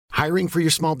Hiring for your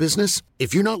small business?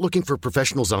 If you're not looking for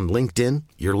professionals on LinkedIn,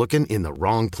 you're looking in the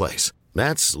wrong place.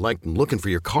 That's like looking for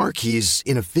your car keys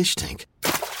in a fish tank.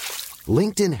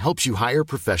 LinkedIn helps you hire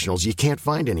professionals you can't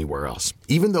find anywhere else,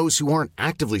 even those who aren't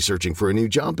actively searching for a new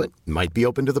job but might be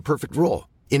open to the perfect role.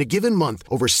 In a given month,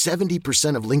 over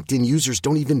 70% of LinkedIn users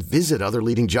don't even visit other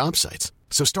leading job sites.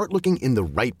 So start looking in the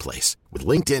right place. With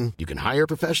LinkedIn, you can hire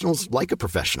professionals like a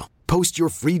professional. Post your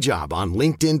free job on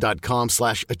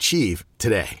linkedin.com/achieve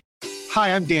today.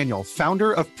 Hi, I'm Daniel,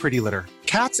 founder of Pretty Litter.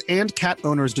 Cats and cat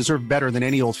owners deserve better than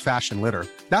any old-fashioned litter.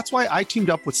 That's why I teamed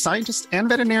up with scientists and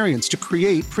veterinarians to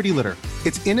create Pretty Litter.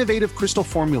 Its innovative crystal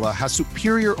formula has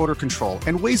superior odor control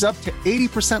and weighs up to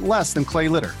 80% less than clay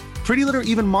litter. Pretty Litter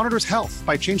even monitors health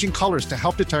by changing colors to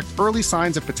help detect early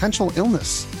signs of potential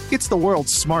illness. It's the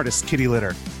world's smartest kitty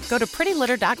litter. Go to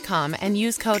prettylitter.com and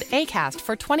use code ACAST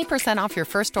for 20% off your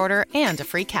first order and a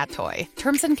free cat toy.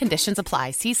 Terms and conditions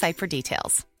apply. See site for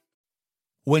details.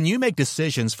 When you make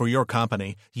decisions for your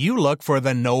company, you look for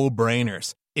the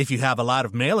no-brainers. If you have a lot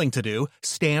of mailing to do,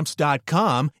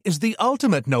 Stamps.com is the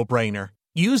ultimate no-brainer.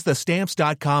 Use the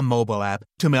Stamps.com mobile app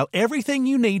to mail everything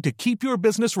you need to keep your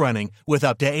business running with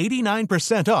up to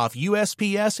 89% off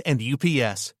USPS and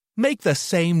UPS. Make the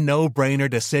same no-brainer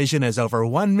decision as over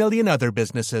 1 million other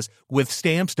businesses with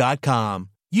Stamps.com.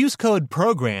 Use code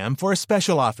PROGRAM for a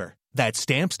special offer. That's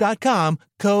Stamps.com,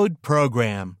 code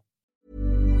PROGRAM.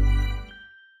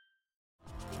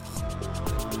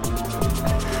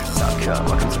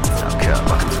 Welcome to the Top Cut.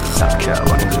 Welcome to the Top Cut.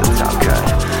 Welcome to the Top Cut.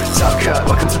 Top Cut.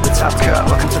 Welcome to the Top Cut.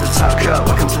 Welcome to the Top Cut.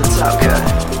 Welcome to the Top Cut.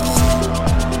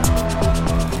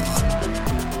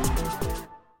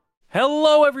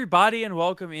 Hello, everybody, and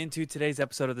welcome into today's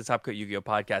episode of the Top Cut Yu-Gi-Oh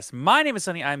podcast. My name is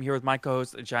Sunny. I'm here with my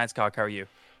co-host, Giant Cock. How are you?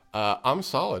 I'm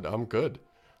solid. I'm good.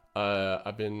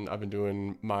 I've been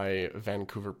doing my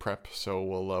Vancouver prep, so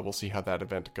we'll see how that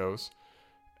event goes.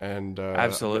 And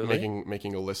absolutely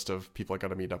making a list of people I got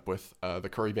to meet up with. The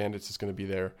Curry Bandits is going to be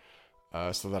there,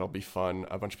 so that'll be fun.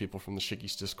 A bunch of people from the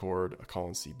Shiggy's Discord,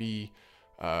 Colin CB,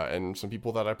 and some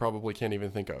people that I probably can't even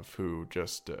think of who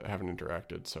just haven't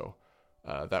interacted. So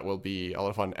that will be a lot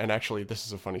of fun. And actually, this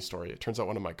is a funny story. It turns out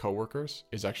one of my coworkers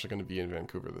is actually going to be in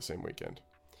Vancouver the same weekend.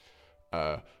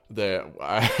 What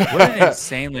an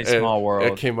insanely small world.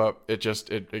 It came up. It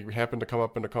happened to come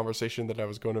up in a conversation that I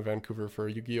was going to Vancouver for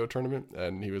a Yu-Gi-Oh tournament,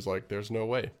 and he was like, "There's no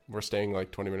way. We're staying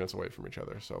like 20 minutes away from each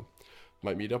other, so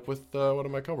might meet up with one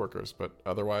of my coworkers." But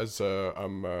otherwise,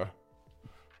 I'm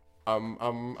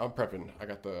prepping. I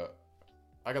got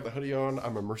the hoodie on.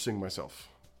 I'm immersing myself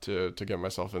to get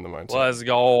myself in the mindset. Let's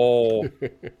go.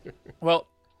 Well,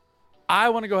 I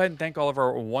want to go ahead and thank all of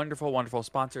our wonderful, wonderful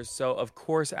sponsors. So, of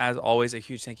course, as always, a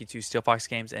huge thank you to Steel Fox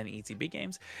Games and ETB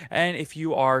Games. And if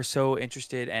you are so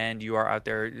interested and you are out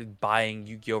there buying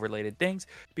Yu-Gi-Oh! Related things,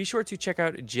 be sure to check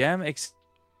out Gem. Be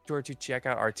sure to check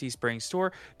out our Teespring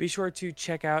store. Be sure to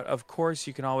check out, of course,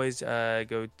 you can always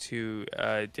go to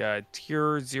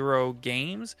Tier Zero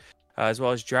Games, as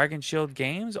well as Dragon Shield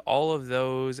Games. All of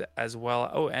those as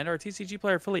well. Oh, and our TCG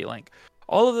Player affiliate link.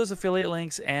 All of those affiliate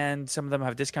links, and some of them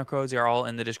have discount codes. They are all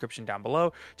in the description down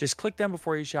below. Just click them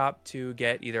before you shop to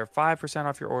get either 5%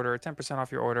 off your order, 10%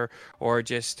 off your order, or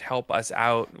just help us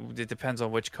out. It depends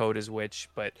on which code is which.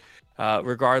 But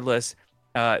regardless,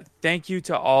 thank you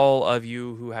to all of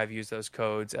you who have used those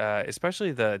codes,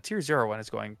 especially the Tier 0 one is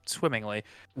going swimmingly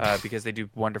because they do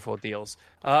wonderful deals.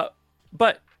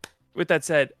 But with that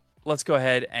said, let's go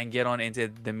ahead and get on into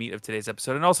the meat of today's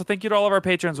episode. And also, thank you to all of our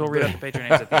patrons. We'll read out the patron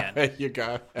names at the end. You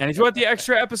got it. And if you want the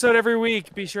extra episode every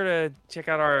week, be sure to check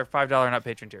out our $5 and up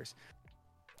patron tiers.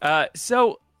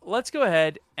 So let's go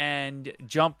ahead and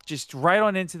jump just right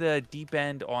on into the deep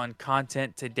end on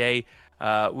content today.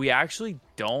 We actually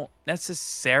don't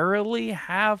necessarily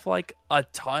have like a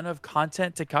ton of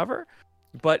content to cover,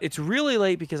 but it's really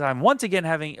late because I'm once again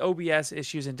having OBS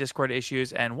issues and Discord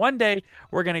issues, and one day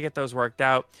we're going to get those worked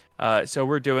out. So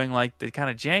we're doing like the kind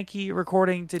of janky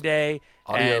recording today.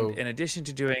 Audio. And in addition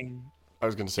to doing... I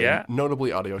was going to say,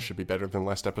 notably audio should be better than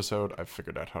last episode. I've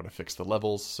figured out how to fix the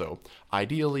levels, so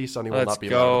ideally Sunny will not be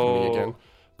louder than me again.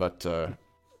 But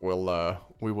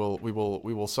we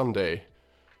will someday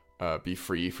be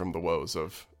free from the woes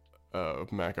of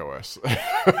Mac OS,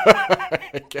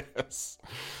 I guess.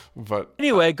 But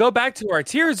anyway, go back to our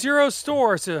Tier 0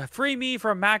 store to free me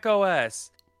from Mac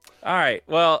OS. All right.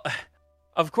 Well,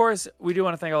 of course, we do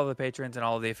want to thank all of the patrons and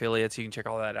all of the affiliates. You can check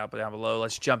all that out down below.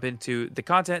 Let's jump into the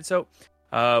content. So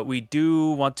We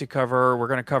do want to cover. We're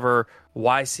going to cover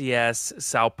YCS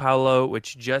Sao Paulo,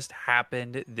 which just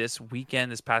happened this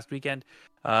past weekend.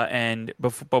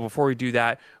 But before we do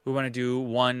that, we want to do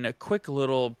one quick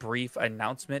little brief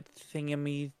announcement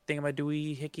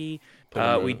thingamadooey hickey.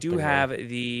 We do have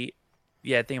the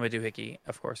thingamadoohickey,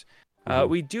 of course.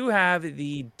 We do have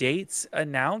the dates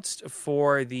announced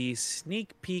for the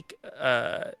sneak peek.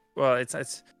 Well, it's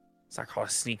not called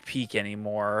a sneak peek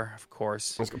anymore, of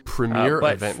course. It's a premiere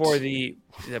event. For the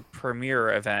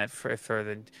premiere event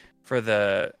for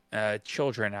the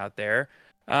children out there.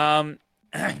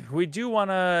 We do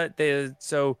want to.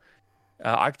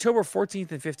 October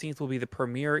 14th and 15th will be the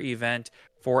premiere event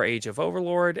for Age of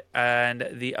Overlord, and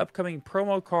the upcoming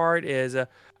promo card is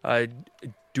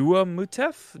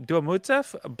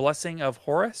Duamutef, Blessing of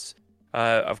Horus.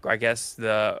 I guess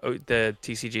the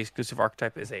TCG exclusive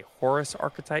archetype is a Horus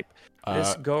archetype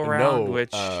this go around. No,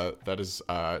 which that is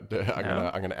I'm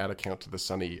gonna add a count to the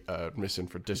Sunny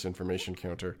disinformation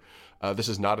counter. This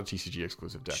is not a TCG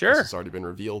exclusive deck. Sure. This has already been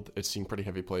revealed. It's seen pretty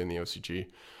heavy play in the OCG.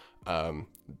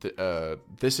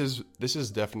 This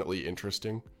is definitely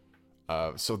interesting.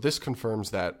 So this confirms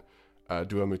that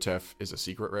Duamutef is a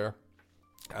secret rare.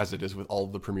 As it is with all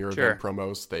of the premiere event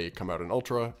promos, they come out in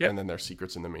Ultra, and then they're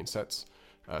secrets in the main sets.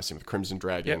 Same with Crimson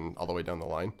Dragon, all the way down the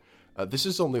line. This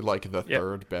is only like the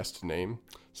third best name,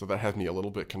 so that has me a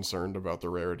little bit concerned about the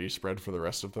rarity spread for the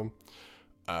rest of them.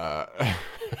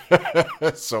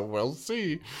 So we'll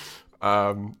see.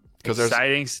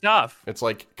 exciting stuff. It's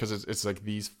like because it's like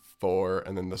these four,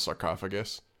 and then the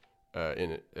sarcophagus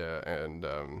in it,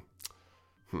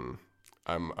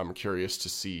 I'm curious to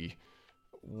see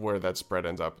where that spread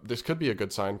ends up. This could be a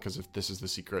good sign, because if this is the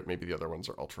secret, maybe the other ones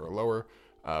are ultra or lower,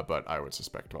 but I would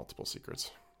suspect multiple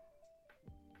secrets.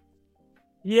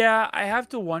 Yeah, I have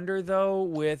to wonder, though,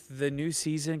 with the new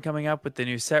season coming up, with the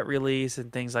new set release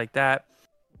and things like that,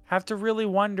 have to really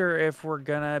wonder if we're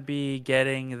gonna be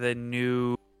getting the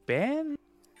new ban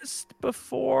list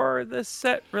before the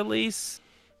set release.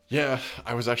 Yeah,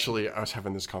 I was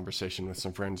having this conversation with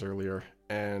some friends earlier,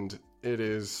 and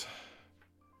there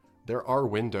are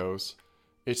windows.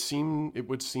 It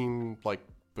would seem like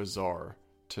bizarre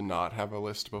to not have a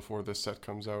list before this set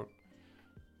comes out,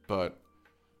 but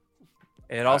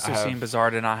it also seemed bizarre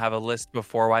to not have a list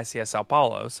before YCS Sao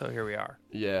Paulo, so here we are.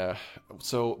 Yeah,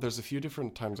 so there's a few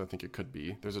different times I think it could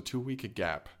be. There's a 2-week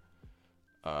gap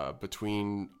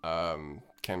between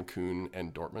Cancun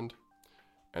and Dortmund,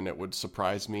 and it would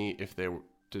surprise me if they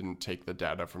didn't take the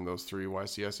data from those 3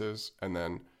 YCSs and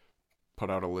then put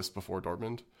out a list before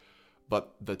Dortmund.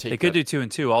 But they could do 2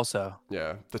 and 2 also.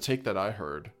 Yeah, the take that I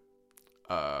heard,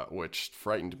 which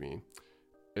frightened me,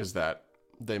 is that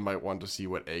they might want to see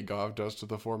what AGOV does to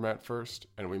the format first,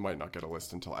 and we might not get a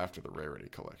list until after the Rarity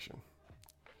Collection.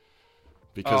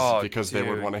 Because they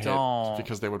would want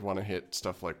to hit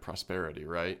stuff like Prosperity,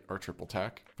 right, or Triple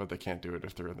Tack, but they can't do it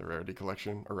if they're in the Rarity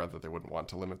Collection, or rather, they wouldn't want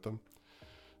to limit them.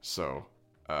 So.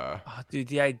 Dude,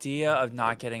 the idea of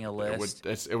not getting a list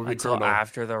it would be until criminal.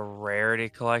 after the Rarity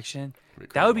Collection,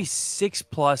 that would be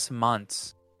 6+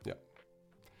 months. Yeah.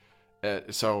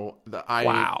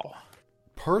 Wow.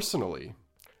 Personally,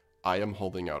 I am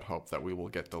holding out hope that we will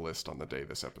get the list on the day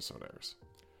this episode airs,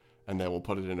 and then we'll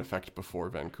put it in effect before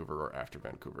Vancouver or after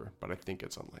Vancouver, but I think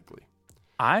it's unlikely.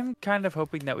 I'm kind of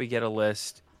hoping that we get a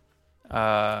list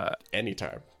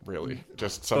anytime, really,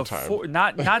 just sometime.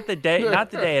 Not the day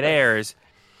it airs,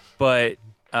 but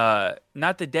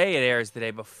not the day it airs, the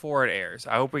day before it airs.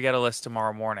 I hope we get a list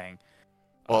tomorrow morning.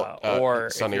 Well,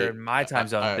 or Sonny, if you're in my time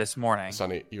zone this morning.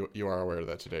 Sonny, you are aware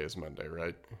that today is Monday,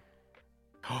 right?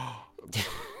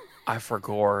 I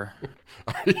forgot. Are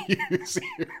you serious?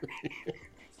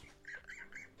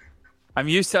 I'm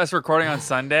used to us recording on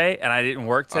Sunday, and I didn't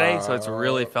work today, so it's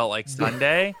really felt like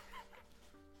Sunday.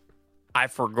 I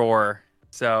forgot.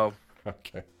 So.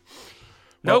 Okay.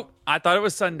 Nope. I thought it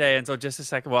was Sunday until just a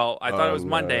second. Well, I thought it was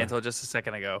Monday until just a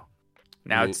second ago.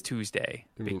 Now it's Tuesday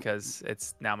because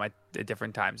it's now a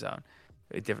different time zone.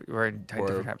 We're in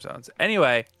different time zones.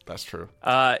 Anyway. That's true.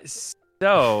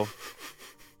 So.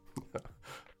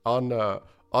 On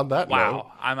that note,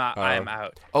 I'm out. I am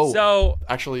out. Oh, so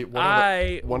actually,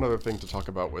 one other thing to talk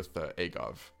about with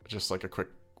AGOV, just like a quick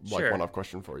one-off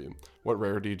question for you. What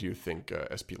rarity do you think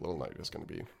SP Little Knight is going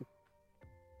to be?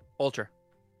 Ultra.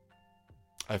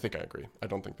 I think I agree. I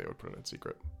don't think they would put it in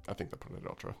secret. I think they'll put it in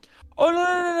Ultra.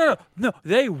 Oh, no.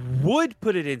 They would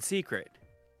put it in secret.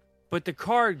 But the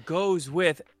card goes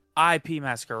with IP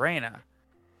Masquerena.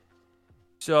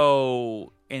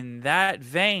 So, in that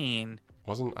vein,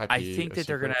 wasn't IP I think that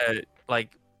they're going to,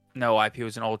 no, IP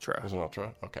was an Ultra. It was an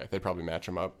Ultra? Okay. They'd probably match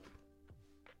them up.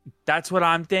 That's what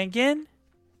I'm thinking.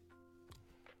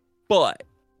 But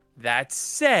that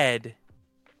said,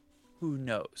 who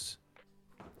knows?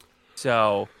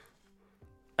 So,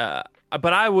 but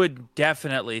I would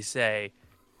definitely say,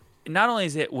 not only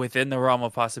is it within the realm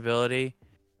of possibility,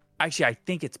 actually, I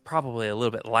think it's probably a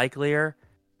little bit likelier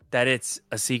that it's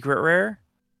a secret rare.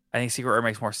 I think secret rare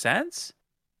makes more sense.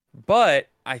 But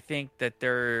I think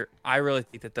that I really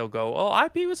think that they'll go, oh,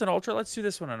 IP was an ultra. Let's do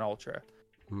this one an ultra.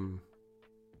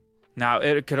 Now,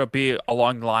 it could be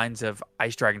along the lines of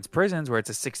Ice Dragon's Prisons, where it's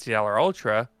a $60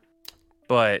 ultra,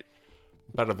 but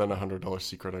better than $100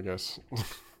 secret, I guess.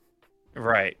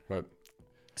 Right. But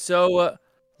so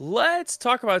let's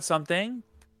talk about something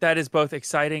that is both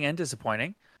exciting and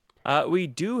disappointing. We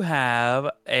do have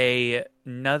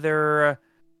another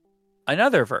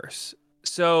verse.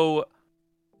 So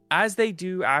as they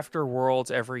do after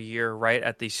Worlds every year, right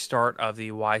at the start of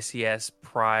the YCS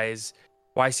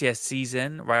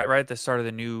season, right at the start of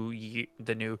the new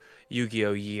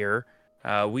Yu-Gi-Oh year,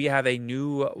 we have a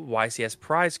new YCS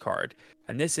prize card,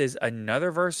 and this is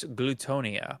Another Verse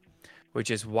Glutonia, which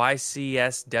is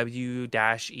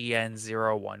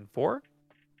YCSW-EN014.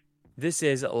 This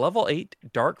is level 8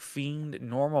 Dark Fiend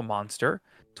normal monster,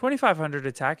 2500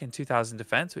 attack and 2000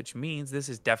 defense, which means this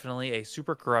is definitely a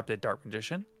super corrupted Dark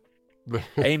Magician.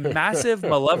 A massive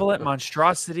malevolent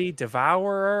monstrosity,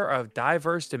 devourer of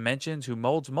diverse dimensions, who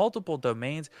molds multiple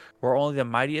domains where only the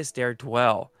mightiest dare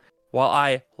dwell. While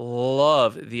I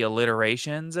love the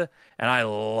alliterations and I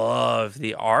love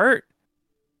the art,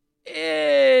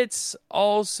 it's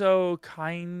also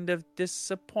kind of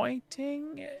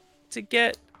disappointing to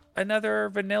get another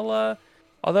vanilla.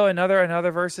 Although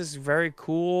another verse is very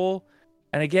cool.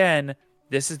 And again,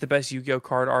 this is the best Yu-Gi-Oh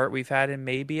card art we've had in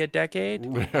maybe a decade.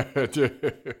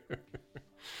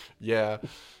 Yeah.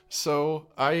 So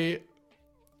I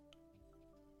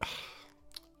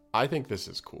think this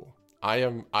is cool.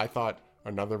 I thought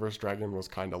Another Verse Dragon was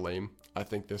kind of lame. I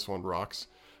think this one rocks.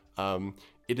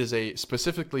 It is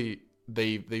specifically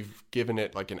they've given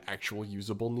it like an actual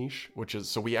usable niche, which is,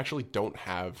 so we actually don't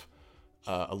have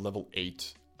a level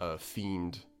 8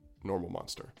 themed normal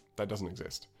monster. That doesn't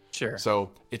exist. Sure.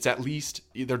 So it's at least,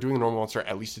 they're doing a normal monster,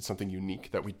 at least it's something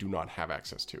unique that we do not have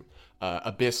access to.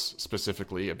 Abyss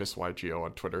specifically, Abyss YGO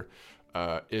on Twitter,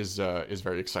 is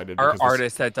very excited. Our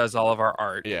artist that does all of our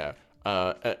art. Yeah.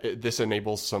 This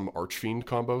enables some Archfiend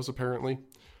combos apparently.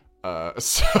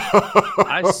 So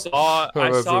I saw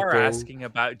her asking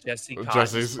about Jesse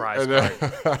Cotton's prize card,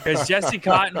 because Jesse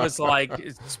Cotton was like,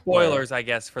 spoilers, I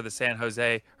guess, for the San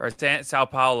Jose or Sao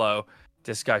Paulo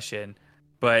discussion,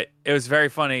 but it was very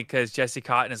funny because Jesse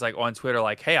Cotton is like on Twitter,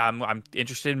 like, "Hey, I'm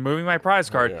interested in moving my prize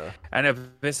card," and if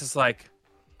this is like,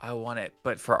 "I want it,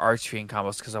 but for Archfiend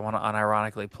combos because I want to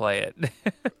unironically play it."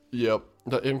 Yep,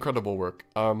 the incredible work.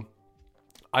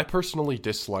 I personally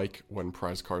dislike when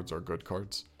prize cards are good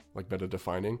cards, like meta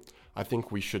defining. I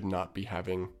think we should not be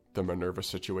having the Minerva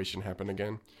situation happen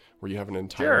again, where you have an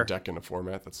entire deck in a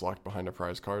format that's locked behind a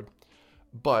prize card.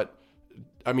 But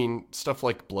I mean, stuff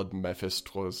like Blood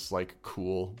Mephist was like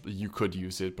cool. You could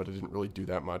use it, but it didn't really do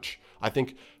that much. I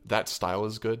think that style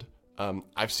is good.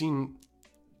 I've seen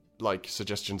like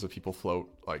suggestions that people float,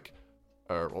 like,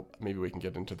 well, maybe we can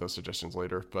get into those suggestions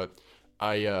later. But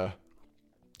I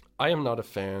am not a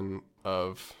fan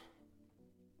of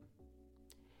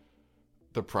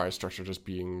the prize structure just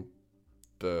being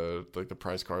the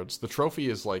prize cards. The trophy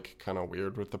is like kind of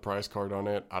weird with the prize card on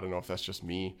it. I don't know if that's just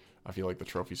me. I feel like the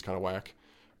trophy's kind of whack.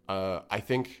 I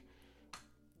think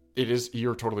it is,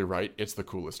 you're totally right. It's the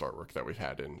coolest artwork that we've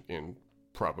had in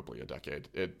probably a decade.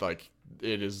 It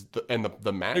is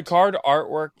the mat. The card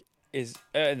artwork is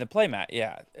and the playmat,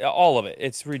 yeah, all of it.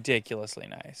 It's ridiculously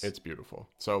nice. It's beautiful.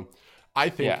 So I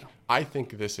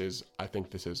think this is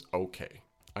okay.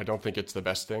 I don't think it's the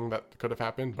best thing that could have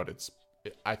happened, but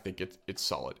I think it's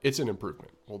solid. It's an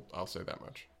improvement. Well, I'll say that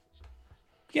much.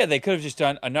 Yeah, they could have just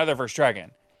done Another Verse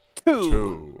Dragon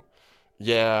 2.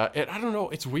 Yeah, I don't know.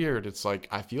 It's weird. It's like,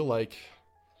 I feel like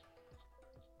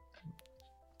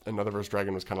Another Verse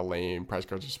Dragon was kind of lame. Prize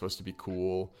cards are supposed to be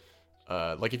cool.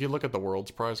 Like, if you look at the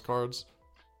World's prize cards,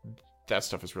 that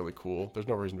stuff is really cool. There's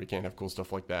no reason we can't have cool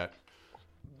stuff like that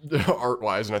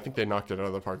art-wise, and I think they knocked it out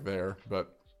of the park there,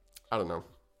 but I don't know.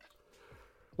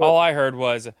 All I heard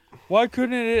was, why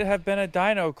couldn't it have been a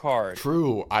Dino card?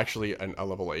 True. Actually, a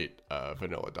level 8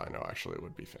 vanilla Dino actually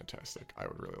would be fantastic. I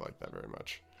would really like that very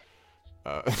much.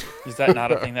 Is that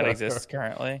not a thing that exists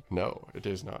currently? No, it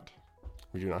is not.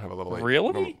 We do not have a level 8.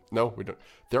 Really? No, we don't.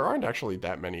 There aren't actually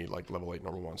that many like level 8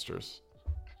 normal monsters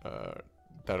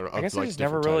that are. I guess like, I just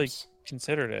never different really types.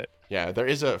 considered it. Yeah,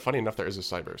 funny enough, there is a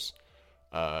Cyberse.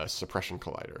 suppression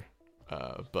collider.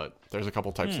 But there's a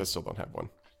couple types that still don't have one.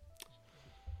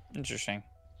 Interesting.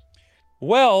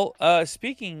 Well,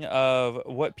 speaking of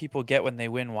what people get when they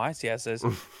win YCSs,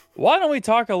 why don't we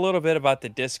talk a little bit about the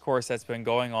discourse that's been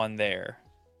going on there?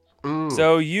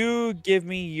 So you give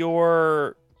me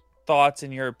your thoughts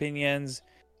and your opinions,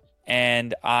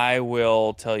 and I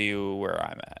will tell you where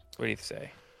I'm at. What do you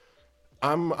say?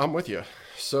 I'm with you.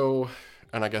 So,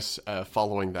 and I guess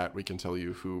following that, we can tell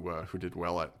you who did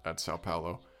well at Sao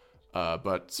Paulo.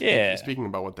 But speaking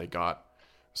about what they got,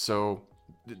 so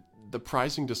the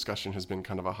pricing discussion has been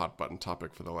kind of a hot button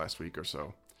topic for the last week or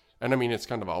so. And I mean, it's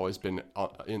kind of always been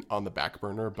on the back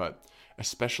burner, but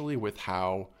especially with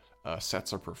how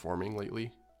sets are performing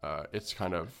lately, it's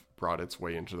kind of brought its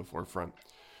way into the forefront.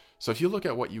 So if you look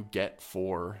at what you get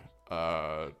for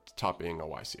topping a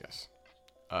YCS,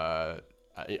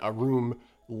 a room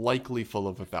likely full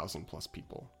of 1,000 plus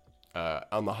people.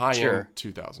 On the high end,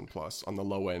 2,000 plus. On the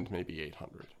low end, maybe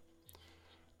 800.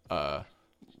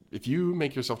 If you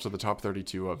make yourself to the top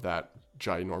 32 of that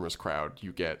ginormous crowd,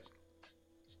 you get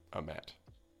a mat.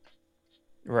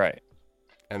 Right.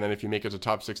 And then if you make it to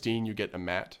top 16, you get a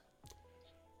mat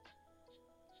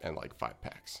and like 5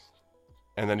 packs.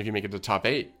 And then if you make it to top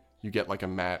 8, you get like a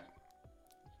mat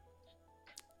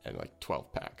and like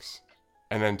 12 packs.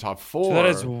 And then top 4. So that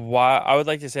is I would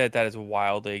like to say that is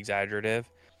wildly exaggerative,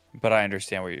 but I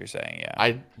understand what you're saying. Yeah.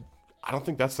 I don't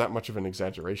think that's that much of an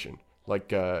exaggeration.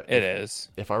 Like it is.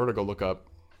 If I were to go look up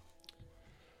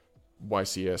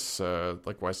YCS,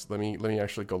 let me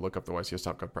actually go look up the YCS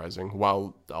Top Cut pricing.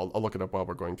 While I'll look it up while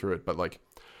we're going through it. But like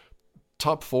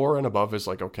top 4 and above is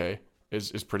like okay,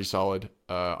 is pretty solid.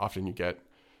 Often you get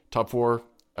top 4.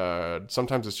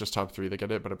 Sometimes it's just top 3 that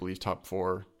get it, but I believe top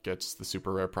 4 gets the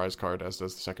super rare prize card, as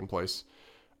does the second place.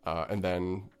 And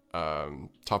then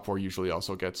top 4 usually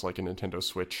also gets like a Nintendo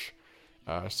Switch,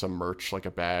 some merch, like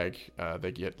a bag.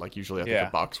 They get like usually I think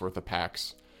a box worth of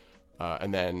packs.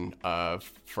 And then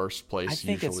first place I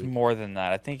think usually, it's more than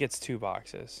that. I think it's 2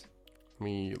 boxes. Let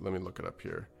me look it up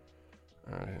here.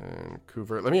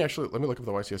 Vancouver. Let me look up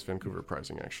the YCS Vancouver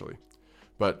pricing actually.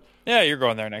 But yeah, you're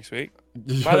going there next week.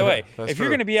 By the way, if you're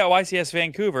going to be at YCS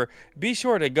Vancouver, be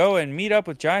sure to go and meet up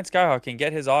with Giant Skyhawk and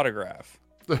get his autograph.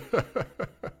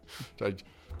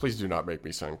 Please do not make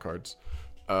me sign cards.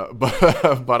 But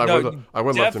I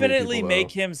would love to definitely make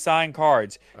him sign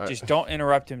cards. Just don't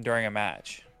interrupt him during a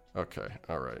match. Okay,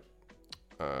 all right.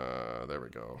 There we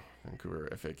go. Vancouver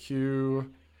FAQ,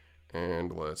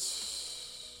 and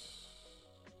let's.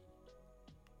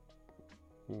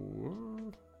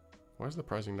 What? Why is the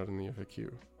pricing not in the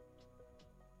FAQ?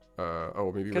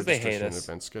 Maybe registration and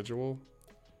event schedule.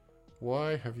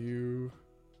 Why have you?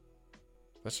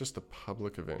 That's just the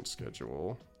public event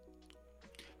schedule.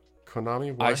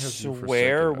 Konami, why have you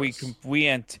forsaken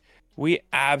us? We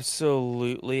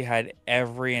absolutely had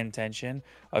every intention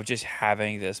of just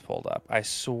having this pulled up. I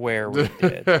swear we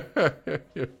did.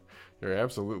 You're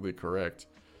absolutely correct.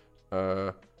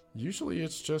 Usually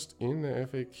it's just in the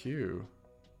FAQ.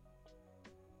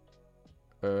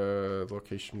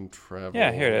 Location travel.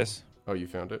 Yeah, here it is. Oh, you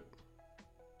found it?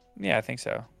 Yeah, I think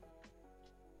so.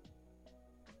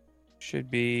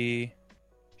 Should be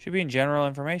in general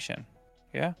information.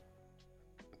 Yeah.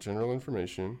 General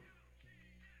information.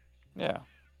 Yeah.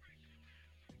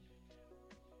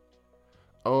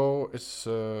 Oh, it's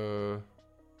no,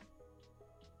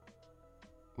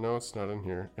 it's not in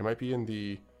here. It might be in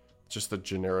the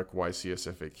generic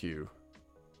YCS FAQ.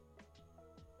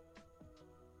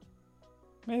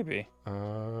 Maybe.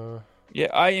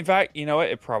 Yeah, in fact, you know what?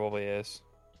 It probably is.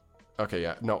 Okay,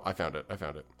 yeah. No, I found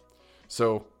it.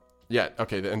 So, yeah,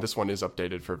 okay, and this one is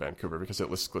updated for Vancouver because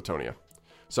it lists Glatonia.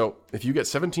 So, if you get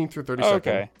 17th through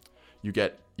 32nd, you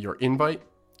get your invite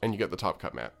and you get the top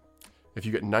cut mat. If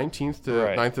you get 19th to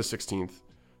 9th to 16th,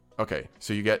 okay,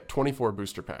 so you get 24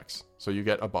 booster packs. So you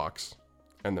get a box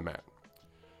and the mat.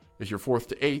 If you're 4th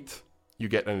to 8th, you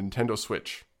get a Nintendo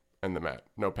Switch and the mat.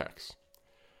 No packs.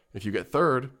 If you get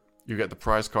 3rd, you get the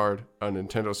prize card, a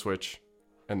Nintendo Switch,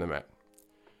 and the mat.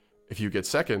 If you get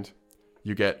 2nd,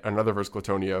 you get another Verse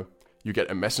Glatonia, you get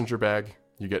a messenger bag,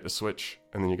 you get a Switch,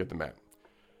 and then you get the mat.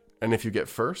 And if you get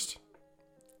 1st,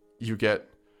 you get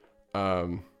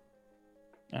an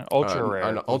ultra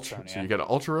rare. So you get an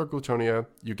ultra rare Glatonia,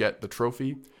 you get the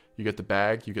trophy, you get the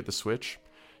bag, you get the Switch,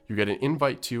 you get an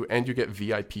invite to, and you get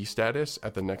VIP status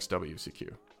at the next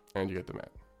WCQ, and you get the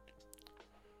mat.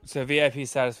 So VIP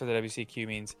status for the WCQ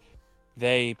means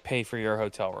they pay for your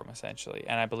hotel room essentially,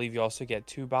 and I believe you also get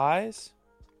 2 buys.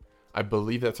 I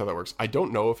believe that's how that works. I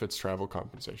don't know if it's travel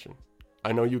compensation.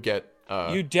 I know you get.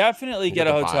 You definitely get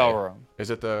a hotel room. Is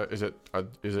it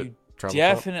travel.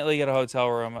 Definitely get a hotel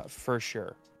room for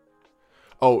sure.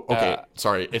 Oh, okay.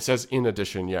 Sorry. It says in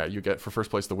addition, yeah, you get for first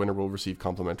place, the winner will receive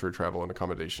complimentary travel and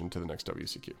accommodation to the next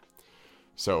WCQ.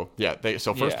 So yeah,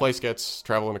 first place gets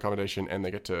travel and accommodation, and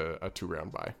they get to a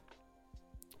 2-round bye.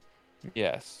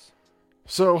 Yes.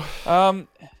 So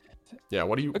yeah,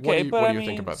 what do you okay, what do you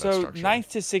think about that structure? So 9th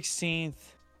to 16th.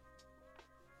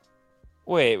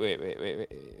 Wait.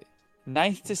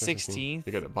 9th to 16th.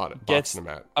 You get a box gets and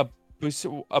a mat.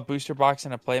 A booster box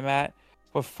and a playmat.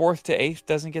 But 4th to 8th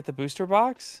doesn't get the booster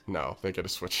box? No, they get a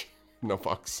Switch. No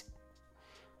box.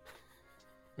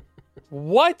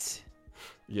 What?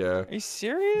 Yeah. Are you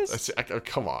serious?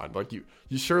 Come on, like you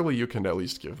surely you can at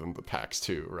least give them the packs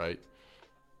too, right?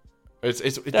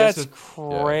 That's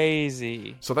crazy.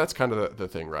 Yeah. So that's kind of the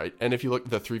thing, right? And if you look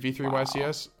the 3v3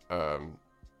 YCS,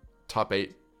 top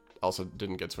 8 also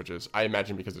didn't get Switches. I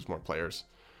imagine because there's more players.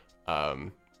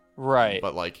 Right.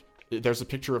 But like, there's a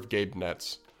picture of Gabe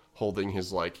Netz holding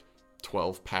his like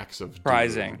 12 packs of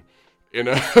prizing in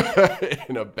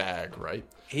a bag, right?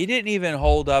 He didn't even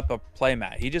hold up a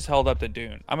playmat. He just held up the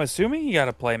Dune. I'm assuming he got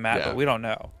a playmat, but we don't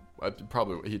know.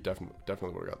 Probably he definitely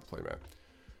would have got the playmat.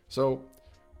 So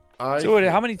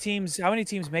how many teams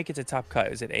make it to top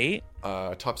cut? Is it 8?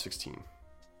 Top 16.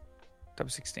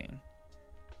 Top 16.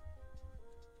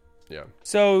 Yeah.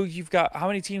 So you've got how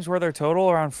many teams were there total?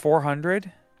 Around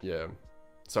 400? Yeah.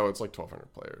 So it's like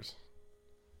 1,200 players.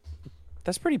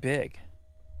 That's pretty big.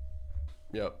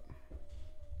 Yep.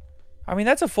 I mean,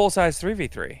 that's a full-size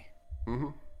 3v3. Mm-hmm.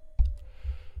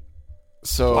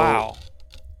 So wow.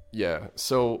 Yeah.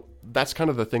 So that's kind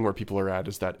of the thing where people are at,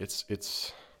 is that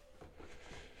it's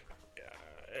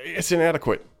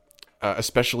inadequate,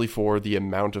 especially for the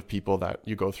amount of people that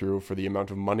you go through, for the amount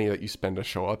of money that you spend to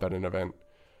show up at an event.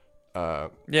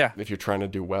 Yeah. If you're trying to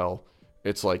do well,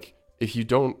 it's like if you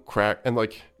don't crack, and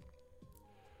like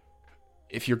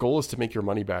if your goal is to make your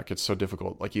money back, it's so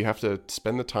difficult. Like you have to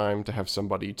spend the time to have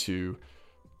somebody to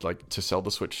sell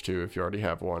the Switch to if you already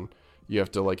have one. You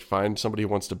have to like find somebody who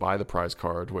wants to buy the prize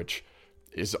card, which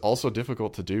is also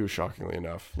difficult to do, shockingly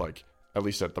enough. Like at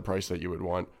least at the price that you would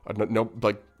want.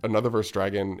 Another Verse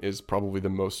Dragon is probably the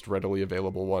most readily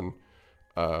available one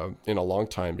in a long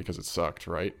time because it sucked,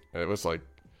 right? It was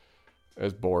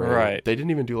boring. Right. They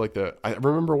didn't even do I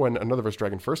remember when Another Verse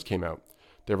Dragon first came out,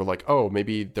 they were like, oh,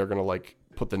 maybe they're going to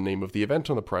put the name of the event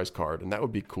on the prize card, and that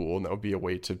would be cool, and that would be a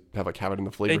way to have it in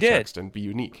the flavor text and be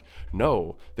unique.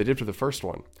 No, they did for the first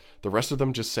one. The rest of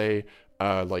them just say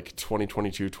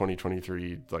 2022,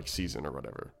 2023 season or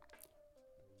whatever.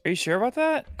 Are you sure about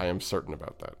that? I am certain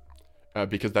about that.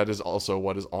 Because that is also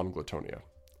what is on Glatonia.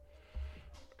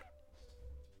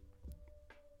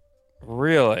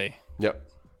 Really? Yep.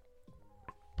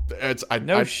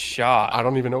 No shot. I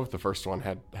don't even know if the first one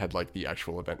had the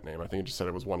actual event name. I think it just said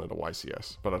it was one at a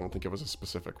YCS, but I don't think it was a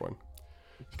specific one.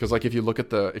 Because if you look at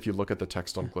the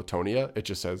text on Glatonia, it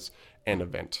just says an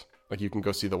event. You can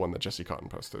go see the one that Jesse Cotton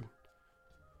posted.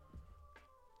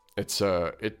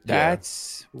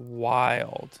 That's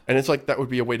wild. And it's that would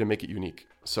be a way to make it unique.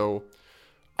 So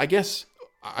I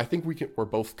think we're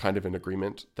both kind of in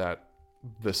agreement that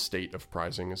the state of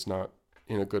prizing is not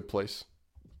in a good place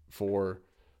for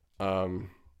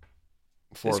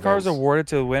this card was awarded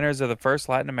to the winners of the first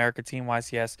Latin America Team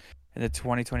YCS in the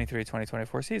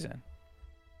 2023-2024 season.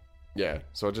 Yeah,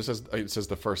 so it says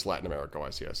the first Latin America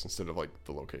YCS instead of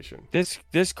the location.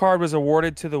 This card was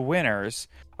awarded to the winners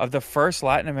of the first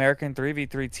Latin American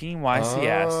 3v3 Team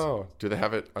YCS. Oh, do they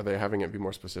have it? Are they having it be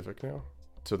more specific now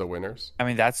to the winners? I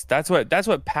mean, that's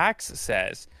what PAX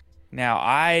says. Now,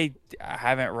 I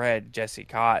haven't read Jesse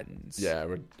Cotton's. Yeah,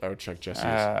 I would check Jesse's.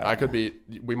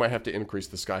 We might have to increase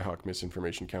the Skyhawk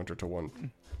misinformation counter to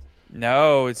 1.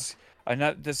 No, it's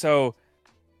another. So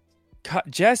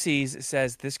Jesse's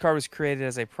says this card was created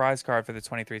as a prize card for the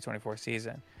 23-24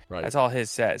 season. Right. That's all his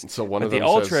says. So one of the them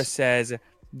Ultra says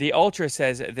the Ultra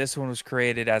says this one was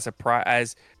created as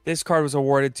as this card was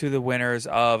awarded to the winners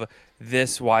of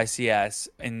this YCS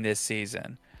in this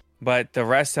season. But the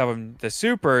rest of them, the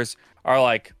supers,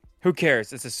 are who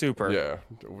cares? It's a super. Yeah,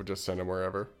 we'll just send them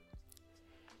wherever.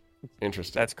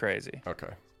 Interesting. That's crazy. Okay.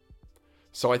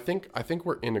 So I think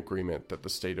we're in agreement that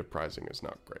the state of prizing is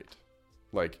not great.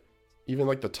 Even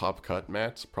the top cut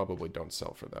mats probably don't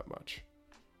sell for that much,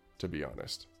 to be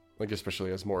honest.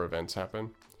 Especially as more events happen.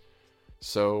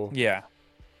 So yeah.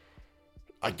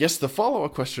 I guess the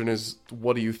follow-up question is,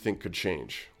 what do you think could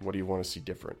change? What do you want to see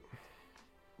different?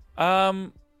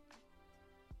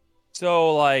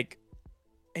 So,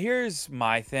 here's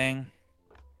my thing.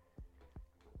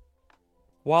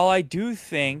 While I do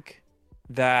think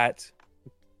that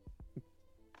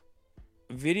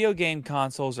video game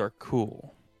consoles are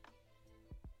cool.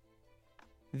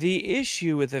 The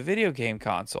issue with a video game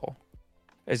console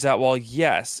is that while,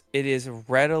 yes, it is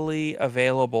readily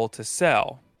available to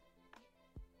sell,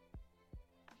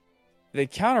 the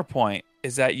counterpoint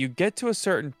is that you get to a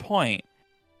certain point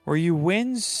where you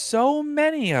win so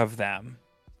many of them.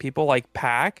 People like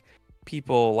Pac,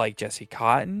 people like Jesse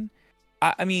Cotton.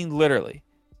 I mean, literally.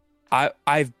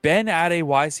 I've been at a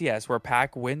YCS where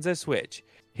Pac wins a Switch.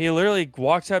 He literally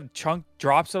walks up,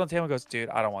 drops it on the table and goes, dude,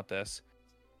 I don't want this.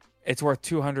 It's worth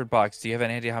 $200. Do you have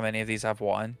any idea how many of these I've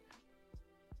won?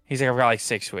 He's like, I've got like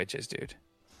 6 Switches, dude.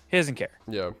 He doesn't care.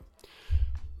 Yeah.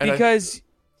 Because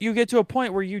you get to a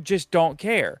point where you just don't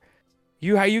care.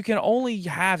 You can only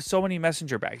have so many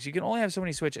messenger bags. You can only have so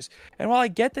many Switches. And while I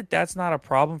get that that's not a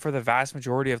problem for the vast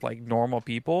majority of like normal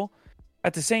people,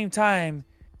 at the same time,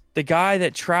 the guy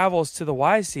that travels to the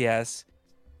YCS,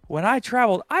 when I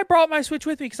traveled, I brought my Switch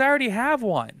with me because I already have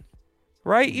one.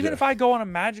 Right? Even if I go on a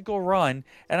magical run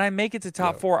and I make it to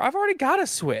top 4, I've already got a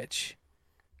Switch.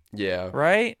 Yeah.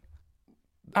 Right?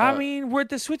 I mean,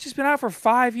 the Switch has been out for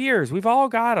 5 years. We've all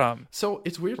got them. So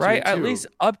it's weird, right? To me too, at least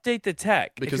update the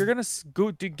tech. Because if you're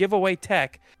gonna give away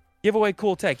tech, give away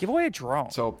cool tech. Give away a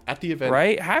drone. So at the event,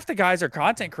 right? Half the guys are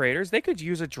content creators. They could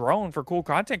use a drone for cool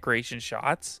content creation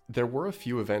shots. There were a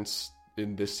few events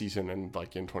in this season and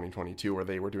like in 2022 where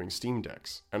they were doing Steam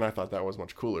Decks, and I thought that was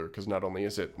much cooler because not only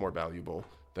is it more valuable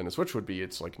than a Switch would be,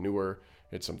 it's like newer.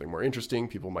 It's something more interesting.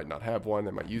 People might not have one.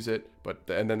 They might use it,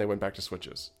 and then they went back to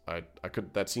Switches.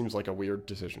 That seems like a weird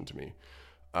decision to me.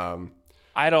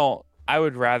 I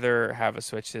would rather have a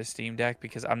Switch to a Steam Deck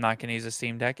because I'm not going to use a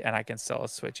Steam Deck and I can sell a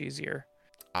Switch easier.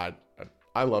 I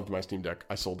loved my Steam Deck.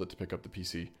 I sold it to pick up the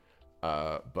PC.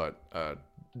 But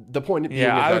the point being,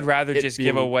 I would rather just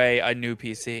give away a new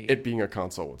PC. It being a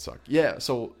console would suck. Yeah,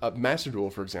 so Master Duel,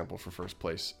 for example, for first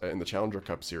place in the Challenger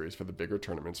Cup series for the bigger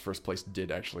tournaments, first place did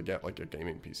actually get like a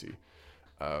gaming PC.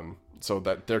 So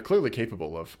that they're clearly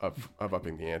capable of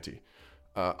upping the ante.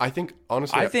 I think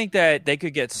honestly, I think that they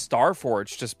could get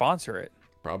Starforge to sponsor it.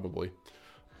 Probably.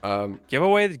 Give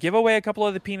away a couple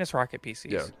of the Penis Rocket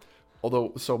PCs. Yeah.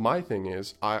 Although, so my thing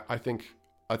is, I think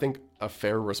a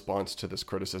fair response to this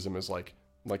criticism is like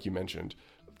you mentioned,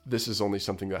 this is only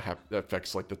something that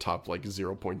affects like the top like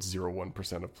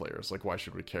 0.01% of players. Like, why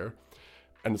should we care?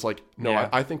 And it's like, no, yeah.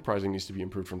 I think prizing needs to be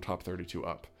improved from top 32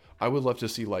 up. I would love to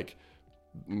see like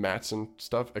mats and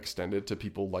stuff extended to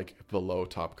people like below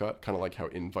top cut, kind of like how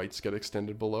invites get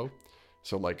extended below.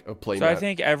 So like a play mat. So I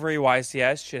think every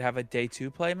YCS should have a day 2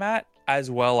 play mat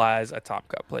as well as a top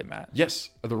cut play mat.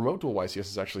 Yes, the remote duel YCS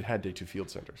has actually had day 2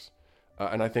 field centers.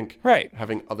 And I think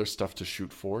having other stuff to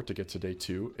shoot for to get to day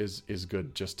 2 is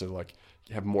good, just to like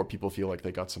have more people feel like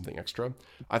they got something extra.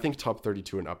 I think top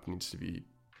 32 and up needs to be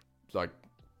like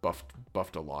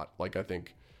buffed a lot. Like I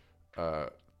think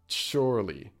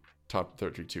surely top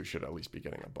 32 should at least be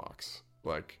getting a box.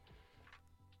 Like,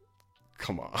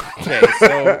 come on. Okay,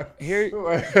 so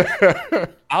here,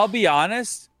 I'll be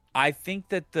honest. I think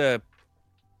that the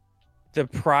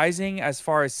prizing as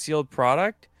far as sealed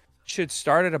product should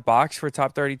start at a box for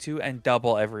top 32 and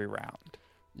double every round.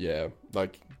 Yeah,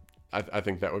 like I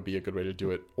think that would be a good way to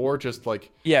do it. Or just like...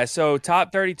 Yeah, so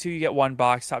top 32 you get 1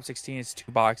 box, top 16 it's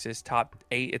 2 boxes, top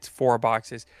 8 it's 4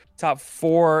 boxes, top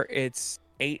 4 it's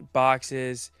 8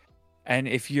 boxes, and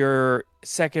if you're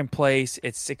second place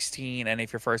it's 16, and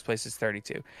if you're first place it's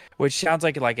 32, which sounds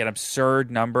like an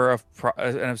absurd number of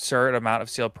an absurd amount of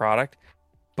sealed product,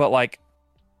 but like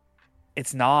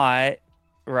it's not.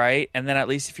 Right? And then at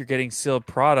least if you're getting sealed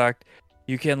product,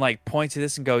 you can like point to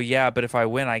this and go, yeah, but if I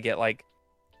win, I get like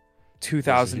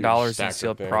 $2,000 in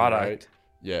sealed product. Right?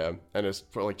 Yeah, and it's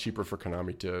cheaper for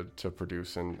Konami to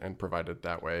produce and provide it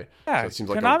that way. Yeah, so it seems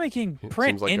Konami can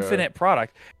print infinite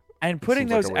product, and putting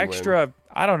those extra,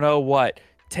 I don't know what,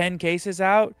 10 cases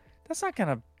out, that's not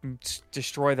going to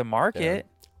destroy the market.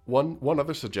 Yeah. One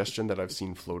other suggestion that I've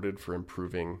seen floated for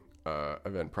improving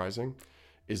event prizing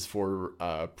is for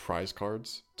prize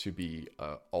cards to be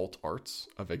alt arts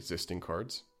of existing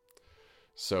cards.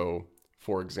 So,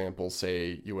 for example,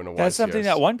 say you win a YCS. That's something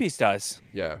that One Piece does.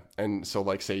 Yeah, and so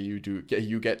like say you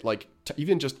get like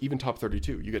even top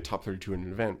 32. You get top 32 in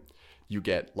an event. You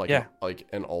get like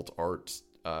an alt art.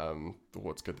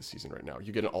 What's good this season right now?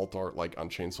 You get an alt art like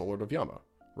Unchained Soul of Yama,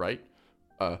 right?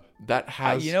 That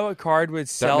has you know what card would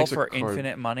sell for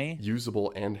infinite money?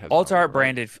 Usable and has alt art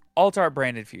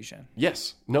branded fusion.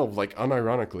 Yes. No, like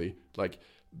unironically, like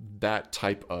that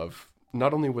type of,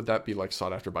 not only would that be like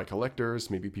sought after by collectors,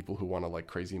 maybe people who want to like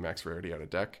crazy max rarity out of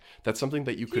deck. That's something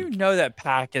that you could that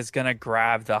Pac is gonna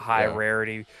grab the high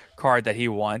rarity card that he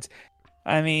wants.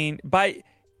 I mean,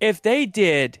 if they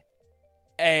did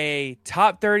a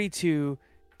top 32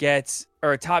 gets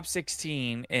or a top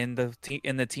 16 in the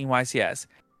Team YCS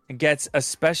and gets a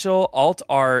special alt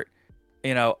art,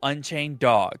 Unchained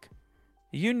Dog,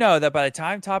 that by the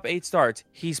time top 8 starts,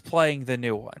 he's playing the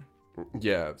new one.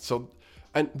 Yeah. So,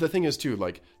 and the thing is too,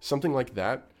 like something like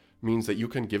that means that you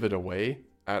can give it away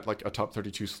at like a top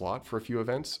 32 slot for a few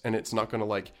events, and it's not going to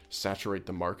like saturate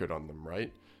the market on them,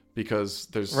 right? Because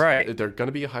they're going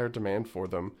to be a higher demand for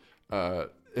them.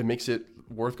 It makes it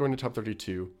worth going to top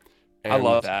 32. And, I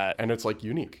love that, and it's like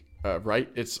unique, right?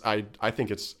 I think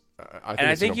it's.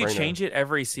 I think you change it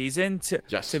every season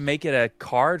to make it a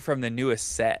card from the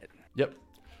newest set. Yep.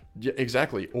 Yeah,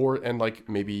 exactly. And like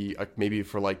maybe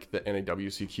for like the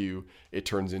NAWCQ, it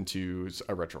turns into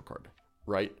a retro card,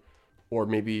 right? Or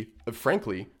maybe,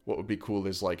 frankly, what would be cool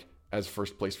is like as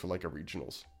first place for like a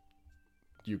regionals,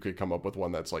 you could come up with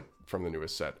one that's like from the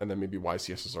newest set, and then maybe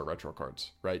YCSs are retro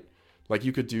cards, right? Like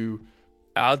you could do.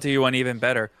 I'll do you one even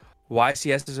better.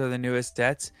 YCSs are the newest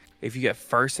sets. If you get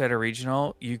first at a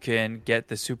regional, you can get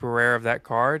the super rare of that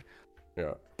card.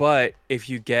 Yeah. But if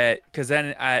you get, because then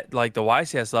at like the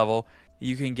YCS level,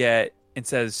 you can get,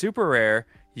 instead of super rare,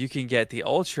 you can get the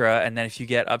ultra. And then if you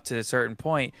get up to a certain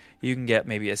point, you can get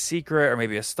maybe a secret or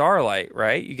maybe a starlight,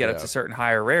 right? You get up to certain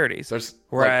higher rarities.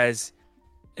 Whereas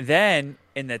then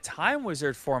in the Time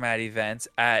Wizard format events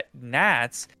at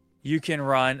Nats, you can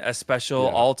run a special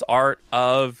alt art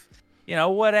of,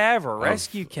 whatever,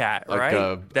 Rescue Cat, like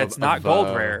right? That's not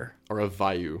gold rare. Or a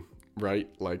Vayu, right?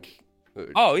 Like.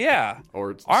 Oh yeah,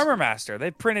 or Armor Master.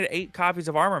 They printed 8 copies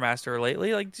of Armor Master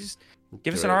lately. Like, just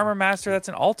give us an Armor Master that's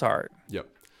an alt art. Yep.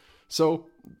 So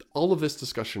all of this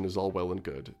discussion is all well and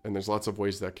good, and there's lots of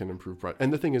ways that can improve price.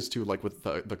 And the thing is too, like with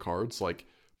the cards, like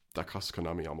that costs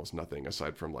Konami almost nothing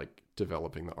aside from like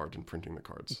developing the art and printing the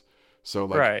cards. So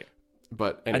like, right.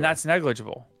 But anyway, and that's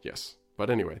negligible. Yes, but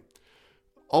anyway,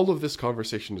 all of this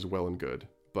conversation is well and good,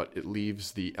 but it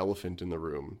leaves the elephant in the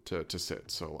room to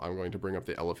sit. So I'm going to bring up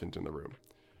the elephant in the room,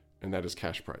 and that is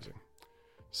cash prizing.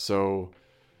 So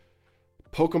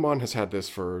Pokemon has had this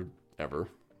forever,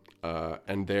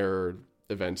 and their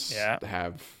events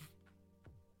have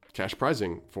cash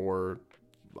prizing for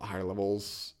higher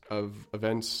levels of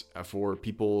events, for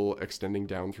people extending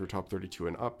down through top 32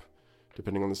 and up,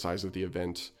 depending on the size of the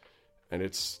event. And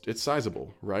it's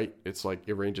sizable, right? It's like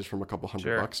it ranges from a couple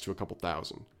 $100 to a couple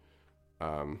thousand.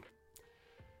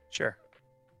 Sure.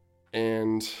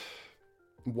 And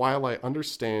while I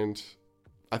understand,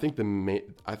 I think whether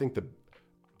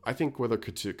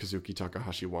Kazuki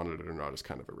Takahashi wanted it or not is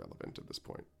kind of irrelevant at this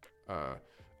point. I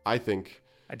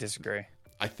disagree.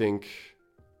 I think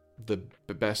the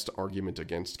best argument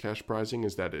against cash prizing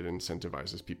is that it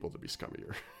incentivizes people to be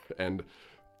scummier, and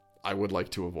I would like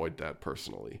to avoid that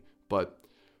personally. But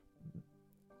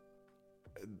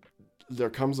there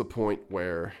comes a point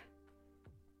where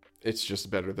it's just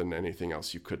better than anything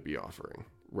else you could be offering,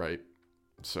 right?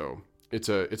 So it's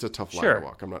a tough line to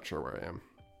walk. I'm not sure where I am.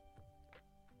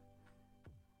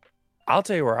 I'll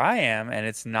tell you where I am, and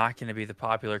it's not going to be the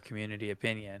popular community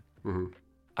opinion. Mm-hmm.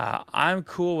 I'm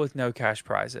cool with no cash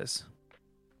prizes.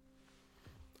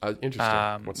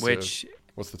 Interesting.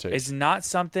 What's the take? Is not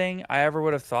something I ever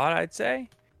would have thought I'd say,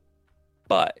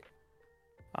 but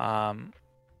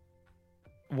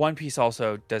One Piece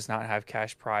also does not have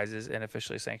cash prizes in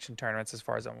officially sanctioned tournaments, as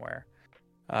far as I'm aware.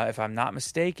 If I'm not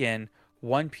mistaken,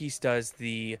 One Piece does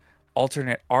the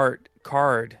alternate art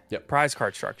card prize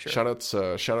card structure. Shout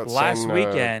out last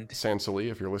weekend,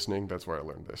 Sansali, if you're listening. That's where I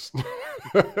learned this.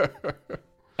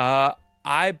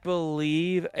 I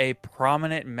believe a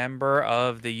prominent member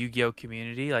of the Yu-Gi-Oh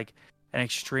community, like an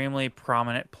extremely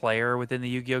prominent player within the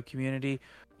Yu-Gi-Oh community,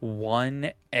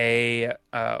 won a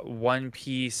One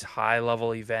Piece high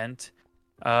level event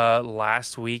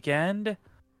last weekend,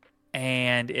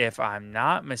 and if I'm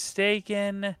not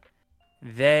mistaken,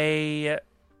 they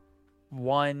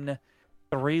won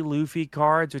 3 Luffy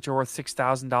cards, which are worth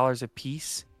 $6,000 a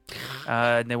piece.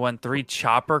 And they won 3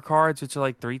 Chopper cards, which are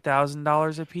like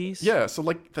 $3,000 a piece. Yeah, so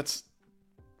like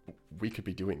we could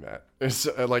be doing that. It's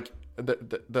like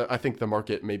I think the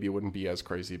market maybe wouldn't be as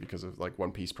crazy because of like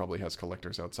One Piece probably has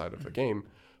collectors outside of the game,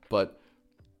 but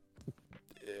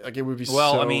like it would be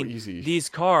easy. These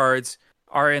cards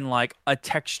are in like a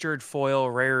textured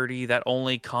foil rarity that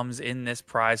only comes in this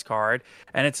prize card,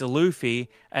 and it's a Luffy,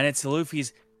 and it's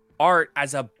Luffy's art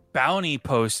as a bounty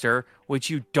poster, which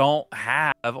you don't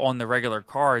have on the regular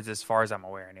cards as far as I'm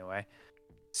aware anyway.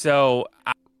 So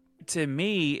to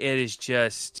me, it is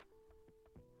just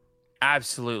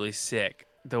absolutely sick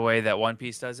the way that One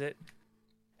Piece does it,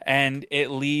 and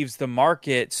it leaves the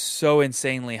market so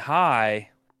insanely high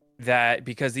that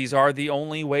because these are the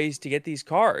only ways to get these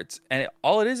cards, and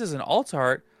all it is an alt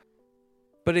art.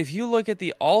 But if you look at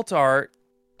the alt art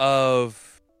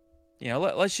of,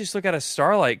 let's just look at a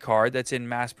Starlight card that's in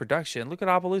mass production. Look at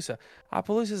Appaloosa.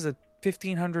 Appaloosa is a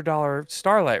 $1,500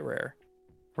 Starlight rare,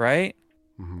 right?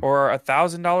 Mm-hmm. Or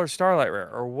 $1,000 Starlight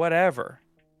rare, or whatever.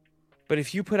 But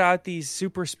if you put out these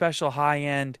super special high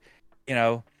end,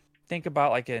 think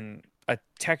about like a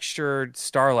textured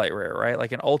Starlight rare, right?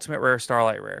 Like an ultimate rare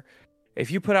Starlight rare. If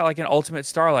you put out like an ultimate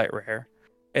Starlight rare,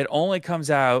 it only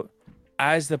comes out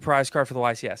as the prize card for the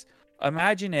YCS.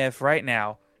 Imagine if right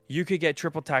now you could get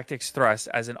Triple Tactics Thrust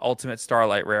as an ultimate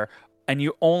Starlight rare, and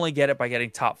you only get it by getting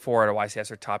top 4 at a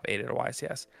YCS or top 8 at a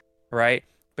YCS, right?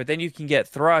 But then you can get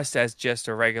Thrust as just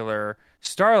a regular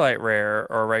Starlight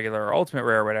rare or a regular ultimate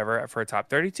rare or whatever for a top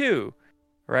 32,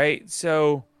 right?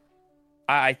 So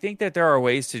I think that there are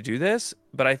ways to do this,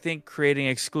 but I think creating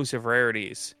exclusive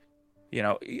rarities,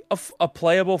 a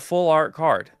playable full art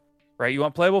card, right? You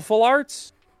want playable full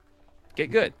arts? Get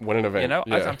good. Win an event.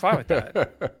 Yeah. I'm fine with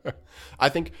that. I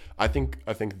think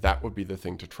that would be the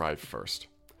thing to try first.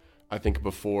 I think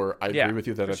before, I agree with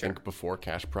you that think before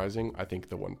cash prizing, I think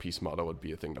the One Piece model would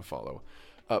be a thing to follow.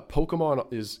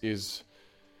 Pokemon is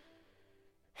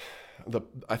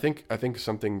I think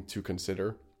something to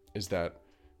consider is that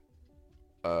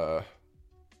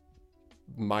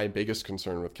my biggest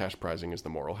concern with cash prizing is the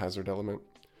moral hazard element,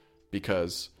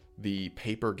 because the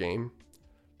paper game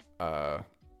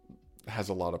has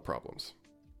a lot of problems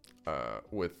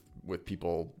with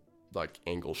people like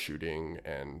angle shooting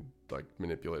and like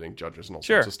manipulating judges and all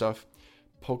sorts of stuff.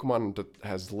 Pokemon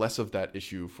has less of that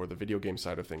issue for the video game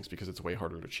side of things because it's way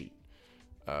harder to cheat.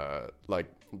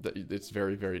 It's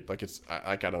very, very like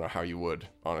I don't know how you would,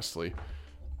 honestly,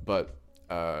 but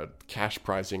cash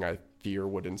prizing I fear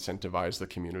would incentivize the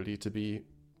community to be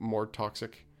more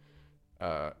toxic,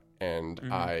 and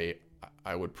I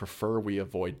would prefer we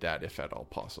avoid that if at all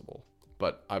possible.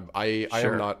 But I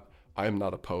am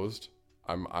not opposed.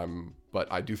 But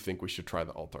I do think we should try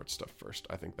the alt art stuff first.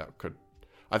 I think that could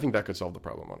solve the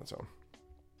problem on its own.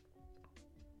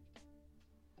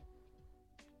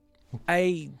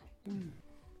 I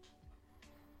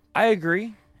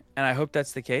agree, and I hope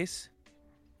that's the case.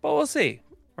 But we'll see,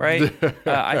 right?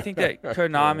 I think that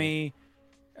Konami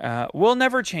will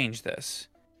never change this,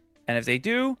 and if they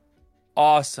do,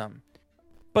 awesome.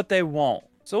 But they won't,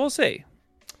 so we'll see.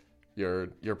 You're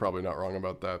probably not wrong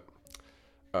about that.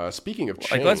 Speaking of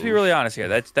change, like, let's be really honest here.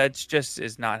 That's just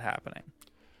is not happening.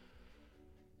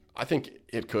 I think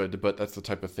it could, but that's the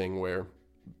type of thing where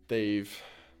they've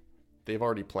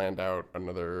already planned out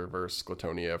another verse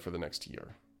Glatonia for the next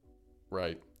year,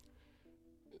 right?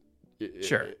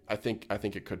 Sure. I think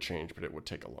it could change, but it would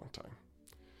take a long time.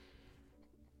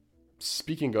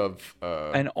 Speaking of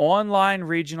an online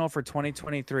regional for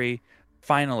 2023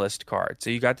 finalist card. So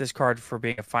you got this card for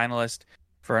being a finalist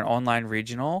for an online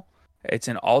regional. It's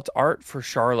an alt art for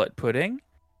Charlotte Pudding,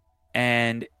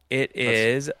 and it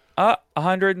is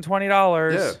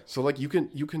 $120. Yeah, so like you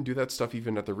can do that stuff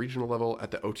even at the regional level, at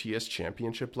the OTS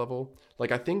championship level.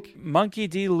 Like I think Monkey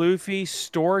D. Luffy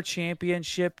store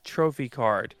championship trophy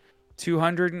card,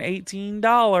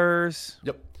 $218.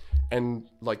 Yep, and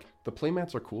like the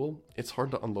playmats are cool. It's hard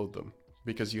to unload them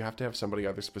because you have to have somebody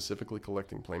either specifically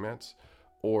collecting playmats,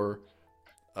 or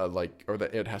that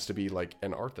it has to be like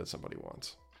an art that somebody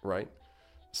wants. Right,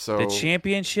 so the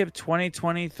championship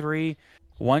 2023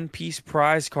 One Piece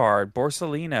prize card,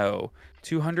 Borsalino,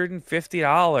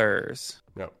 $250.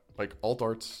 No, like alt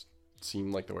arts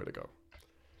seem like the way to go.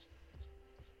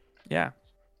 Yeah.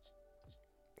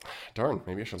 Darn,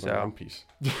 maybe I should learn One Piece.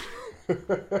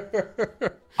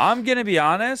 I'm gonna be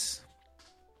honest.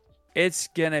 It's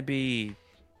not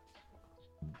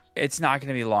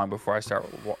gonna be long before I start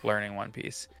learning One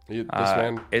Piece.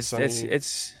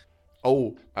 It's.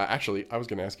 Oh, actually, I was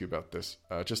going to ask you about this.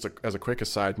 Just as a quick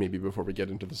aside, maybe before we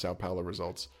get into the Sao Paulo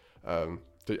results. Have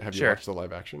you watched the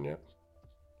live action yet?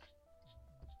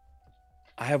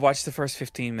 I have watched the first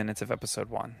 15 minutes of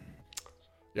episode 1.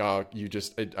 Yeah, I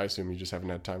assume you just haven't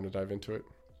had time to dive into it.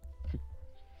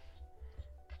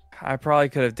 I probably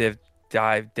could have dove.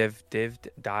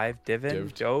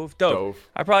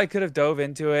 I probably could have dove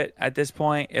into it at this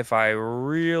point if I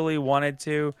really wanted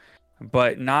to.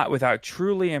 But not without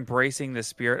truly embracing the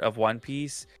spirit of One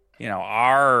Piece,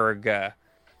 arg.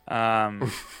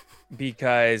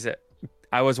 Because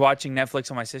I was watching Netflix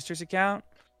on my sister's account,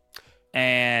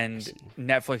 and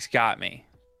Netflix got me.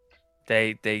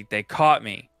 They caught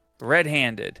me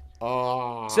red-handed.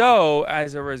 Oh. So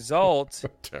as a result,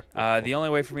 the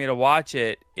only way for me to watch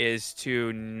it is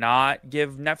to not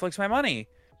give Netflix my money,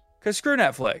 because screw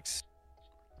Netflix.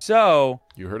 So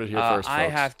You heard it here first, I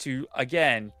folks. have to,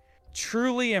 again,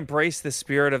 truly embrace the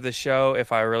spirit of the show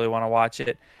if I really want to watch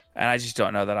it. And I just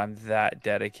don't know that I'm that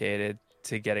dedicated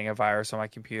to getting a virus on my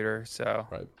computer. So,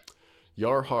 Right.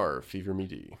 Yar har, fever me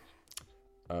d.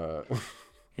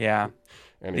 yeah.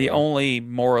 Anyway. The only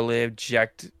more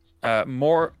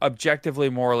objectively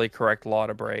morally correct law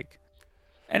to break.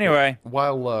 Anyway.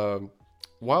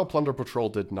 While Plunder Patrol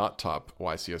did not top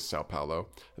YCS Sao Paulo,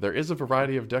 there is a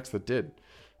variety of decks that did.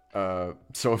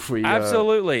 So if we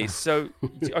Absolutely. So,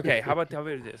 okay, how about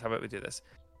we do this?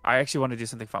 I actually want to do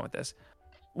something fun with this.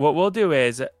 What we'll do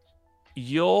is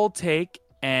you'll take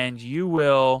and you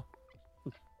will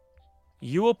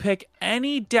pick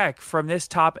any deck from this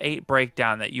top 8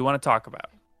 breakdown that you want to talk about.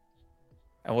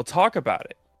 And we'll talk about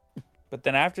it. But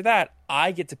then after that,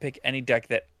 I get to pick any deck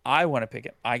that I want to pick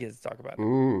it. I get to talk about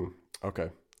it.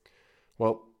 Okay.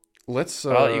 Well, let's...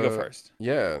 I'll let you go first.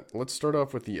 Yeah, let's start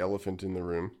off with the elephant in the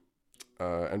room.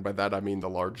 And by that, I mean the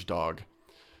large dog.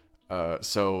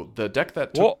 So the deck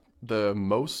that took the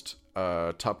most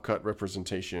top cut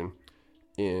representation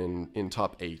in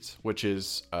top 8, which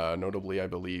is notably, I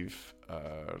believe,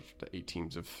 the 8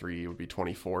 teams of 3 would be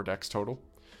 24 decks total.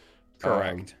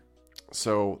 Correct.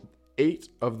 So 8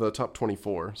 of the top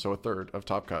 24, so a third of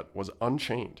top cut, was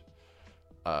Unchained.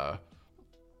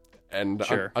 And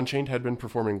sure. Unchained had been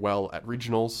performing well at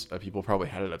regionals. People probably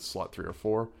had it at slot 3 or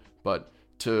 4, but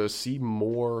to see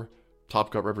more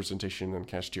top cut representation than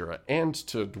Kashtira and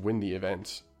to win the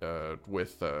event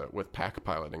with Pack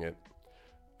piloting it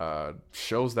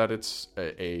shows that it's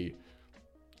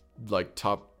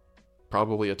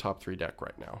probably a top 3 deck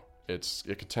right now. It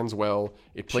contends well.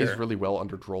 It plays really well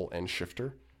under Droll and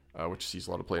Shifter, which sees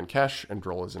a lot of play in Cash, and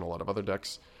Droll is in a lot of other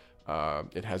decks.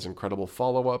 It has incredible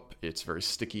follow-up. It's very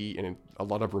sticky, and a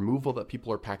lot of removal that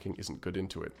people are packing isn't good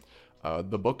into it.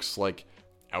 The books,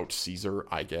 out Caesar,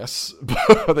 I guess,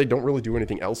 but they don't really do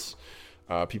anything else.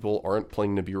 People aren't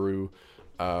playing Nibiru.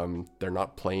 They're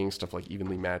not playing stuff like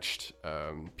Evenly Matched.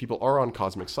 People are on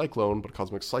Cosmic Cyclone, but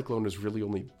Cosmic Cyclone is really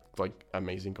only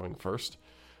amazing going first.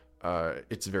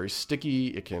 It's very sticky.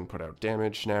 It can put out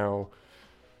damage now.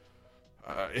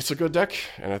 It's a good deck,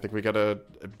 and I think we gotta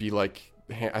be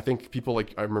I think people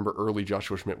I remember early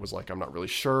Joshua Schmidt was I'm not really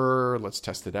sure. Let's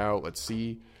test it out. Let's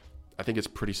see. I think it's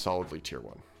pretty solidly tier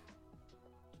 1.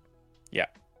 Yeah,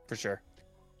 for sure.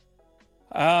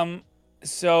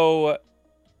 So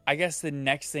I guess the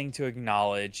next thing to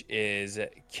acknowledge is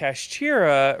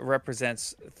Kashtira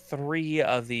represents 3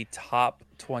 of the top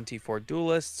 24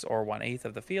 duelists, or 1/8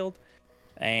 of the field.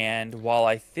 And while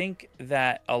I think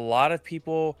that a lot of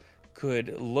people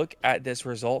could look at this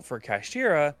result for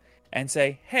Kashtira and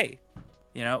say, hey,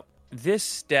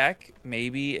 this deck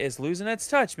maybe is losing its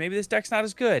touch. Maybe this deck's not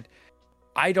as good.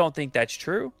 I don't think that's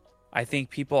true. I think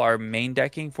people are main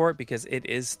decking for it because it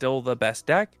is still the best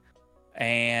deck.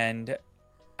 And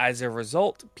as a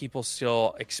result, people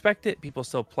still expect it. People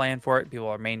still plan for it. People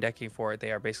are main decking for it.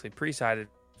 They are basically pre-sided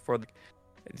for the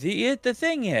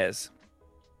thing is,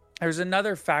 there's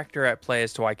another factor at play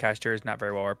as to why Kashtira is not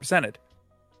very well represented.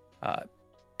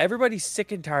 Everybody's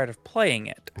sick and tired of playing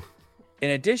it. In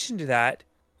addition to that,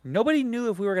 nobody knew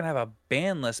if we were going to have a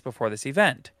ban list before this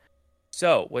event.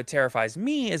 So what terrifies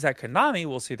me is that Konami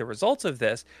will see the results of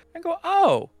this and go,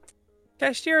 oh,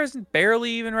 Kashtira isn't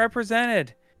barely even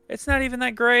represented. It's not even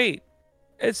that great.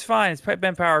 It's fine. It's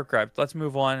been power corrupt. Let's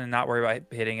move on and not worry about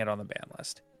hitting it on the ban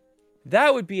list.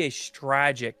 That would be a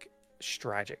tragic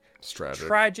strategic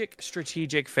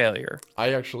failure. I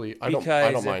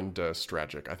don't mind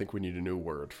strategic. I think we need a new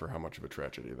word for how much of a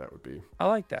tragedy that would be. I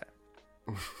like that.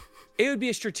 It would be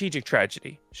a strategic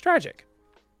tragedy. Tragic.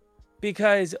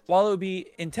 Because while it would be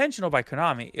intentional by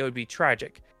Konami, it would be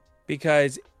tragic.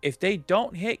 Because if they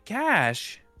don't hit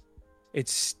cash, it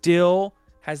still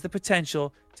has the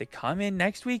potential to come in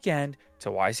next weekend to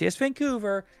YCS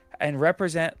Vancouver and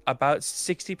represent about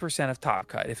 60% of Top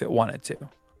Cut if it wanted to.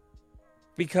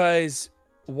 Because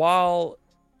while,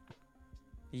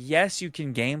 yes, you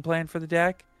can game plan for the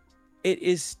deck, it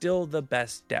is still the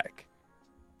best deck.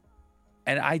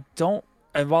 And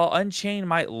while Unchained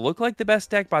might look like the best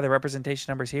deck by the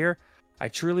representation numbers here, I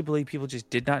truly believe people just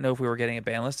did not know if we were getting a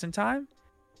ban list in time.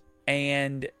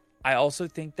 And I also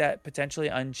think that potentially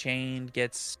Unchained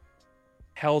gets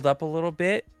held up a little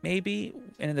bit, maybe,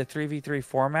 in the 3v3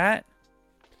 format.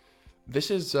 This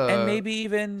is... And maybe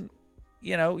even,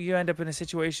 you end up in a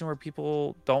situation where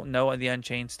people don't know the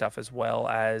Unchained stuff as well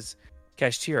as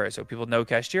Kashtira. So people know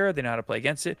Kashtira, they know how to play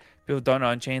against it. People don't know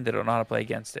Unchained, they don't know how to play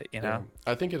against it, Yeah.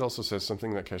 I think it also says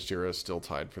something that Kashtira is still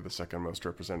tied for the second most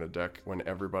represented deck when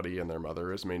everybody and their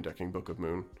mother is main decking Book of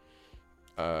Moon.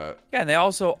 And they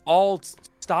also all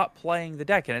stopped playing the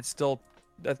deck, and it's still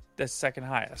the second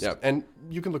highest. Yeah, and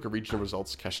you can look at regional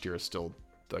results. Kashtira is still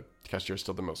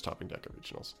the most topping deck of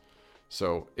regionals,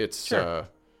 so it's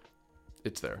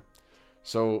there.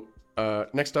 So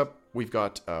next up, we've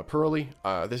got Purley.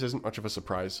 This isn't much of a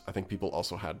surprise. I think people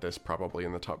also had this probably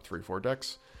in the top 3-4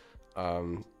 decks.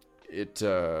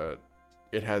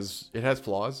 It has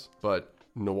flaws, but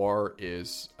Noir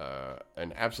is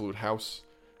an absolute house.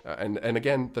 And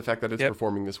again, the fact that it's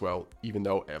performing this well, even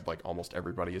though like almost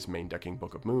everybody is main decking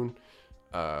Book of Moon,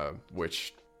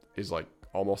 which is like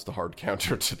almost a hard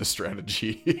counter to the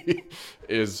strategy,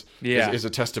 is a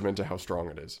testament to how strong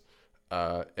it is.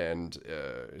 And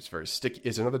it's very sticky.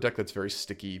 It's another deck that's very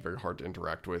sticky, very hard to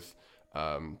interact with.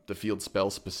 The field spell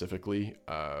specifically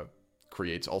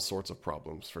creates all sorts of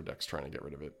problems for decks trying to get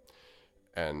rid of it.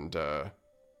 And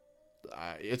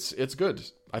it's good.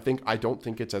 I don't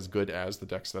think it's as good as the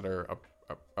decks that are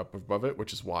up above it,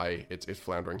 which is why it's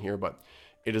floundering here. But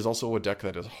it is also a deck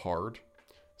that is hard,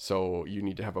 so you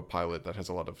need to have a pilot that has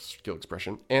a lot of skill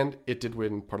expression. And it did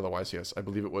win part of the YCS. I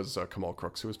believe it was Kamal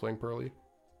Crooks who was playing Purley.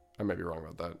 I might be wrong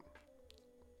about that.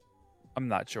 I'm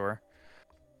not sure.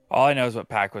 All I know is what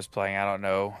Pack was playing. I don't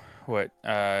know what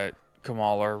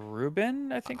Kamal or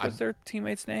Ruben, I think was their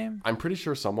teammate's name. I'm pretty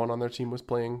sure someone on their team was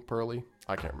playing Purley.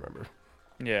 I can't remember.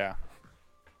 Yeah.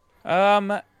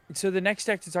 So the next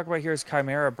deck to talk about here is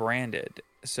Chimera Branded.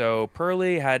 So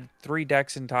Purley had 3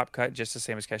 decks in Top Cut, just the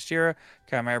same as Kashtira.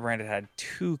 Chimera Branded had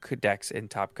 2 decks in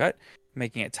Top Cut,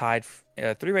 making it tied,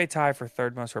 a 3-way tie for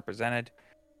third most represented.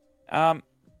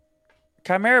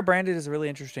 Chimera Branded is a really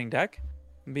interesting deck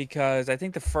because I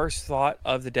think the first thought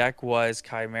of the deck was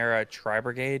Chimera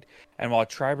Tri-Brigade. And while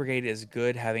Tri-Brigade is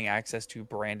good, having access to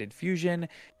Branded Fusion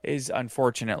is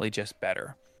unfortunately just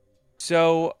better.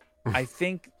 So I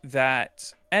think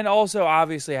that, and also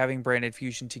obviously having Branded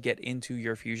Fusion to get into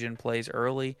your Fusion plays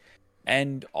early.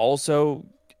 And also,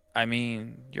 I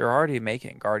mean, you're already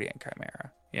making Guardian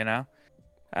Chimera, you know?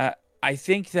 I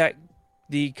think that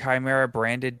the Chimera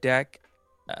Branded deck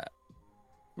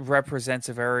represents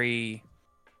a very,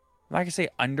 I'm not going to say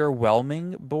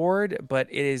underwhelming board, but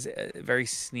it is very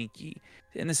sneaky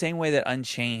in the same way that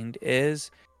Unchained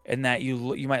is, in that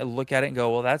you might look at it and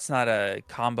go, well, that's not a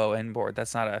combo end board.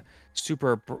 That's not a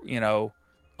super,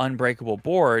 unbreakable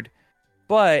board.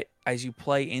 But as you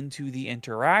play into the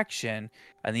interaction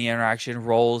and the interaction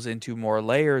rolls into more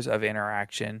layers of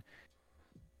interaction,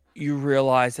 you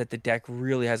realize that the deck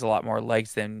really has a lot more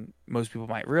legs than most people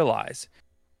might realize.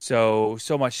 So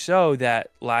much so that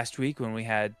last week when we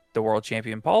had the world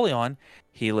champion Paulie on,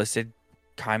 he listed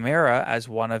Chimera as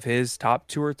one of his top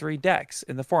 2 or 3 decks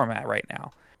in the format right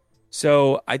now.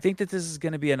 So I think that this is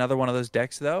going to be another one of those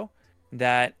decks, though,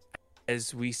 that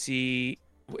if we see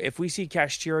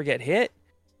Kashtira get hit,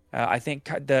 I think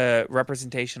the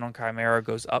representation on Chimera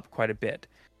goes up quite a bit.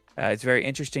 It's very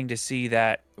interesting to see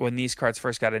that when these cards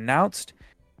first got announced,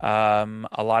 a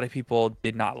lot of people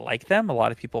did not like them. A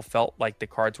lot of people felt like the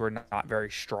cards were not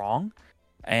very strong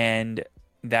and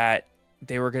that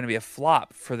they were going to be a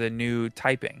flop for the new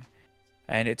typing.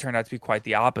 And it turned out to be quite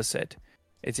the opposite.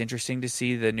 It's interesting to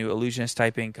see the new Illusionist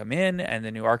typing come in and the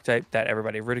new archetype that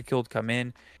everybody ridiculed come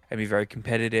in and be very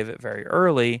competitive very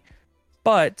early.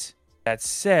 But that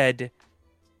said,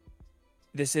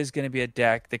 this is going to be a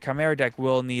deck. The Chimera deck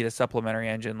will need a supplementary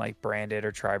engine like Branded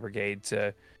or Tri-Brigade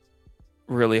to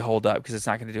really hold up because it's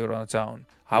not going to do it on its own.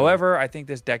 However, I think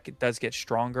this deck does get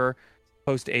stronger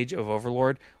post Age of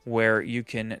Overlord, where you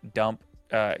can dump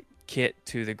Kit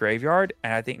to the graveyard,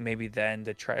 and I think maybe then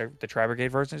the Tri-Brigade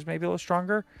version is maybe a little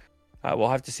stronger. We'll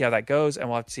have to see how that goes, and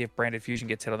we'll have to see if Branded Fusion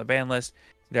gets hit on the ban list,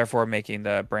 therefore making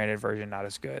the Branded version not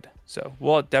as good. So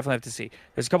we'll definitely have to see.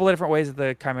 There's a couple of different ways that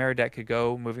the Chimera deck could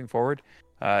go moving forward.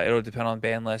 It'll depend on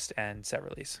ban list and set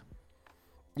release.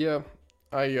 Yeah,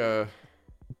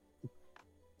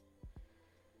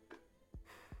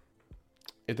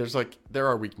 there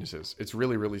are weaknesses. It's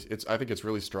really, I think it's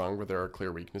really strong, but there are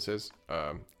clear weaknesses.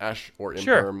 Ash or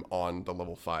Imperm on the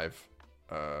level 5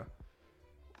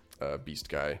 beast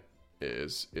guy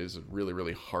is a really,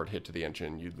 really hard hit to the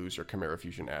engine. You lose your Chimera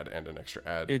Fusion ad and an extra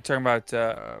ad. You're talking about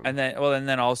and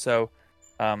then also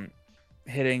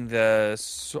hitting the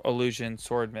Illusion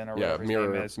Swordman or whatever his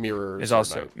name is. Mirror is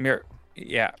also Mirror.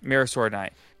 Yeah, Mirror Sword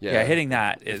Knight. Yeah, hitting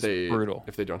that is brutal.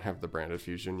 If they don't have the Branded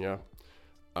Fusion, yeah.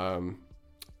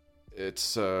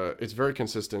 It's very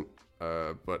consistent,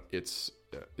 but it's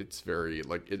very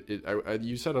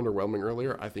you said underwhelming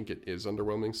earlier. I think it is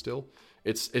underwhelming still.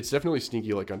 It's definitely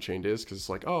sneaky like Unchained is, because it's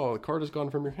like, oh, the card is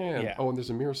gone from your hand. Yeah. Oh, and there's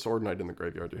a Mirror Sword Knight in the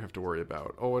graveyard you have to worry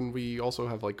about. Oh, and we also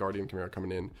have like Guardian Chimera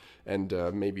coming in, and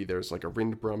maybe there's like a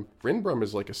Rindbrum. Rindbrum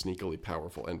is like a sneakily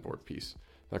powerful end board piece.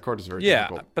 That card is very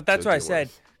difficult. But that's to what I deal said.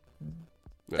 with.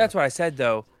 Yeah. That's what I said,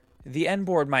 though. The end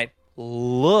board might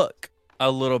look a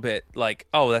little bit like,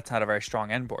 oh, that's not a very strong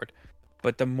end board.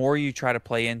 But the more you try to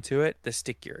play into it, the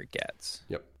stickier it gets.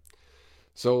 Yep.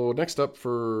 So next up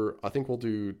I think we'll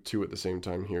do 2 at the same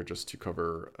time here just to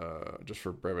cover, just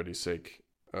for brevity's sake.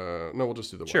 No, we'll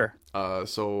just do the Sure. one.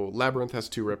 So Labyrinth has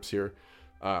 2 rips here.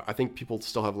 I think people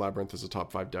still have Labyrinth as a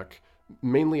top 5 deck.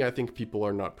 Mainly, I think people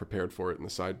are not prepared for it in the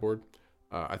sideboard.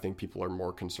 I think people are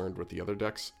more concerned with the other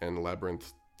decks, and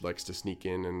Labyrinth likes to sneak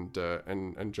in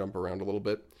and jump around a little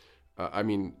bit. I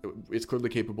mean, it's clearly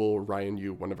capable. Ryan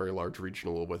Yu won a very large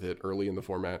regional with it early in the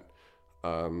format.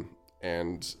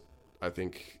 And I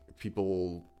think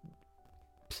people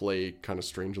play kind of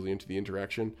strangely into the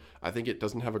interaction. I think it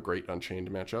doesn't have a great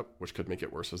Unchained matchup, which could make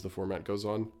it worse as the format goes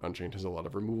on. Unchained has a lot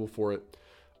of removal for it.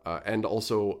 And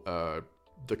also,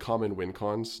 the common win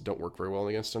cons don't work very well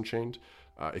against Unchained.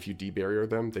 If you debarrier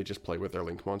them, they just play with their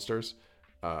link monsters.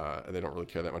 And they don't really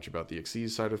care that much about the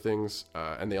Xyz side of things.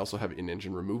 And they also have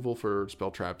in-engine removal for spell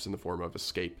traps in the form of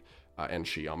Escape and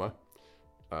Shiyama.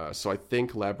 So I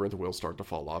think Labyrinth will start to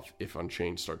fall off if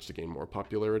Unchained starts to gain more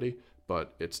popularity,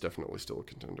 but it's definitely still a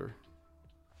contender.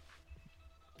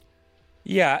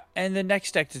 Yeah, and the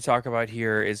next deck to talk about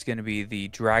here is going to be the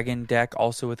Dragon deck,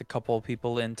 also with a couple of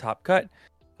people in Top Cut.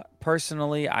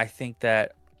 Personally, I think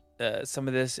that some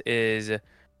of this is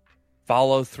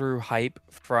follow-through hype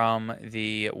from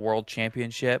the World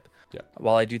Championship. Yeah.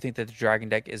 While I do think that the Dragon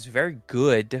deck is very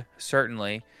good,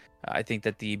 certainly, I think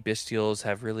that the Bystials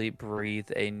have really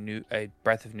breathed a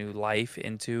breath of new life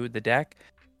into the deck,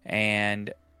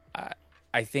 and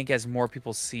I think as more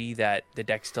people see that the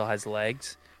deck still has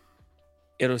legs,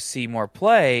 it'll see more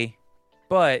play.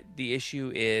 But the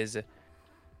issue is,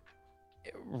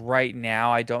 right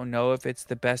now, I don't know if it's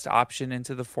the best option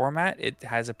into the format. It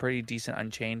has a pretty decent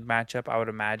Unchained matchup, I would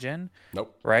imagine.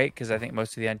 Nope. Right? Because I think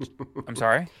most of the I'm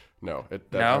sorry? No,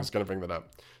 No? I was going to bring that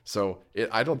up. So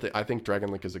I think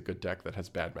Dragon Link is a good deck that has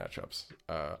bad matchups.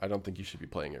 I don't think you should be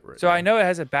playing it right So now. I know it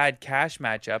has a bad Cash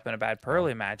matchup and a bad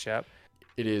Pearly matchup.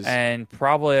 It is. And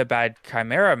probably a bad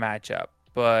Chimera matchup,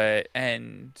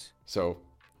 and So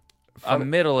a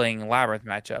middling Labyrinth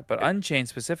matchup. But Unchained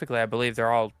specifically, I believe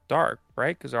they're all dark,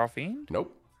 right? Because they're all Fiend?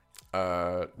 Nope.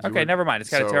 Okay, never mind. It's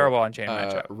got a terrible Unchained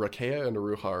matchup. Rakea and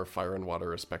Aruha are fire and water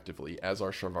respectively, as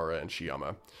are Shavara and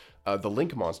Shiyama. The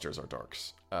Link monsters are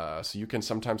darks, so you can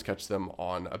sometimes catch them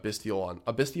on a Bystial.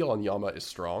 A Bystial on Yama is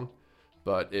strong,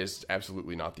 but is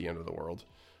absolutely not the end of the world.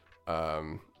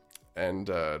 And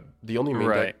the only main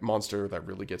deck monster that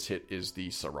really gets hit is the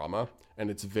Sarama, and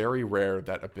it's very rare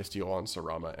that a Bystial on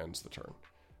Sarama ends the turn.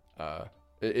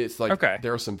 It's like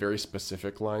there are some very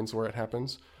specific lines where it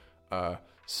happens.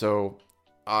 So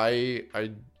I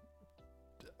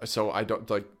don't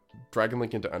like Dragon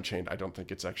Link into Unchained. I don't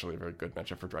think it's actually a very good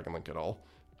matchup for Dragon Link at all.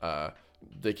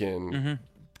 They can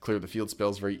clear the field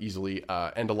spells very easily,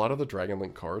 and a lot of the Dragon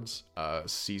Link cards,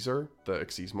 Caesar, the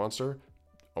Xyz monster,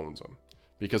 owns them.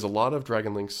 Because a lot of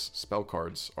Dragon Link's spell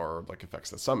cards are like effects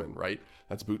that summon, right?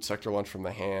 That's Boot Sector Launch from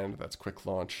the hand, that's Quick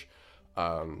Launch,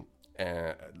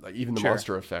 and like even the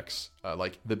monster effects,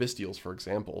 like the Bystials, for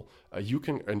example, you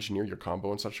can engineer your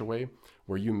combo in such a way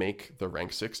where you make the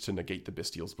rank 6 to negate the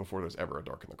Bystials before there's ever a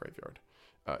Dark in the graveyard,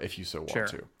 if you so want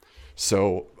to.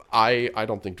 So I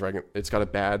don't think it's got a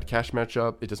bad Cash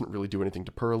matchup. It doesn't really do anything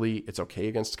to Pearly. It's okay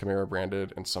against Chimera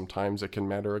Branded, and sometimes it can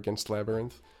matter against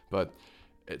Labyrinth, but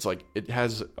it's like it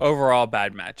has overall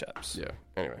bad matchups. Yeah.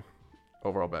 Anyway,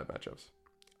 overall bad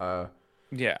matchups.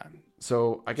 Yeah.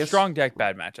 So I guess strong deck,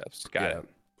 bad matchups. Got it.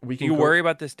 We can Do you worry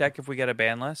about this deck if we get a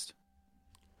ban list?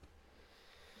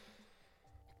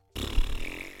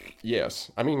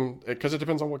 Yes. I mean, because it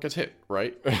depends on what gets hit,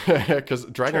 right? Because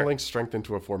Dragon Link's strength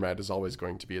into a format is always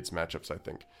going to be its matchups, I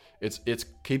think. It's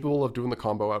capable of doing the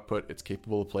combo output. It's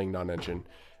capable of playing non-engine.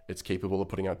 It's capable of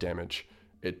putting out damage.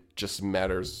 It just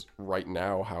matters right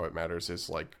now. How it matters is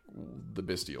like the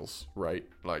Bystials, right?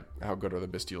 Like how good are the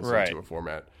Bystials into a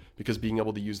format? Because being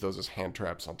able to use those as hand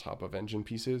traps on top of engine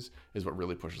pieces is what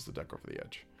really pushes the deck over the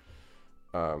edge.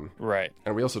 Right.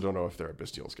 And we also don't know if there are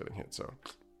Bystials getting hit, so.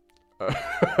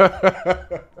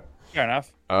 Fair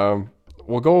enough.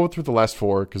 We'll go through the last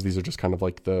 4 because these are just kind of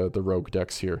like the rogue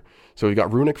decks here. So we've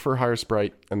got Runic for higher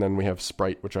Sprite, and then we have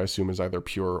Sprite, which I assume is either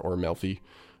Pure or Melfi.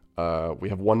 We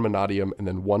have 1 Manadium and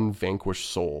then 1 Vanquished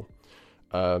Soul.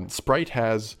 Sprite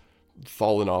has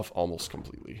fallen off almost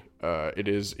completely. It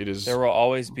is. There will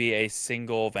always be a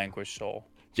single Vanquish Soul.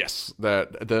 Yes,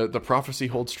 that the prophecy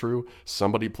holds true.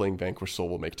 Somebody playing Vanquish Soul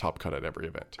will make top cut at every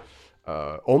event.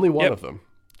 Only one of them,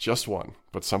 just one,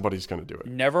 but somebody's going to do it.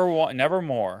 Never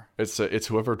more. It's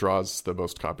whoever draws the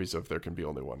most copies of There Can Be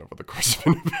Only One over the course of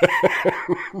an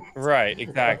event. Right,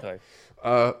 exactly.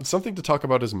 Something to talk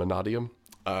about is Mannadium.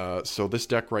 So this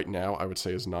deck right now, I would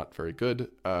say, is not very good.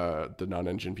 The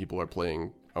non-engine people are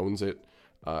playing owns it,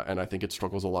 and I think it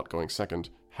struggles a lot going second.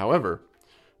 However,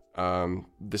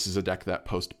 this is a deck that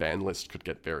post ban list could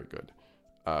get very good.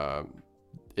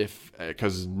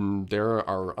 Because there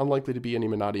are unlikely to be any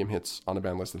Mannadium hits on a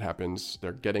ban list that happens.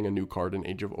 They're getting a new card in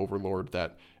Age of Overlord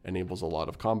that enables a lot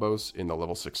of combos in the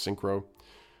level 6 synchro.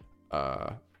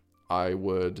 I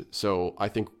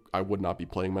think I would not be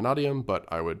playing Mannadium, but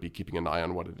I would be keeping an eye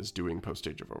on what it is doing post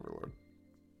Age of Overlord.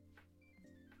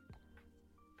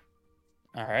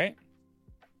 All right.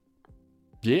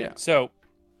 Yeah. So,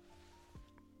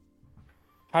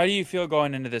 how do you feel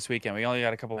going into this weekend? We only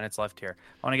got a couple minutes left here.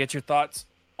 I want to get your thoughts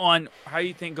on how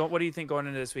you think. What do you think going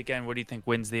into this weekend? What do you think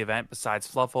wins the event besides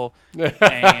Fluffle?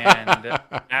 And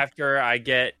after I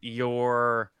get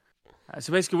your,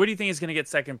 so basically, what do you think is going to get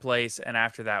second place? And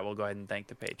after that, we'll go ahead and thank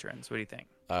the patrons. What do you think?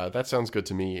 That sounds good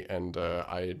to me, and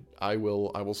I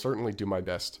will certainly do my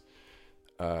best.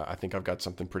 I think I've got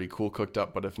something pretty cool cooked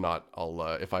up, but if not, I'll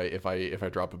if I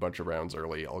drop a bunch of rounds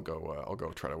early, I'll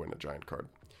go try to win a giant card.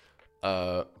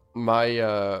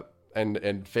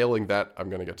 And failing that, I'm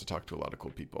gonna get to talk to a lot of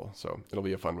cool people, so it'll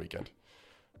be a fun weekend.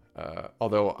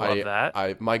 Although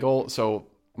my goal, so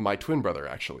my twin brother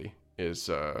actually is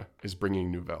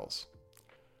bringing Nouvelles.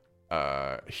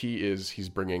 He's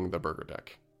bringing the burger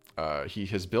deck. He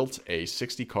has built a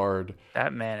 60 card.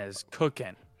 That man is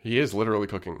cooking. He is literally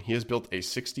cooking. He has built a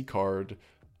 60 card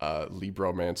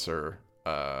Libromancer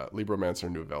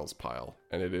Nouvelles pile,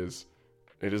 and it is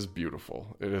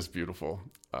beautiful. It is beautiful.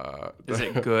 Is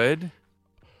it good?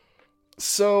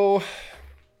 So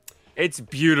it's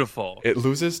beautiful. It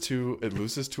loses to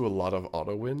a lot of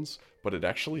auto wins, but it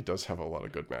actually does have a lot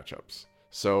of good matchups.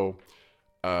 So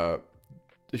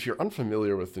if you're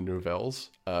unfamiliar with the Nouvelles,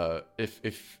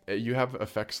 if you have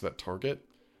effects that target,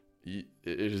 it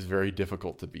is very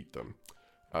difficult to beat them.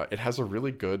 It has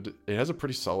a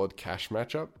pretty solid cash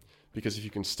matchup, because if you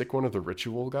can stick one of the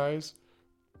ritual guys,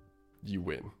 you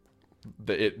win.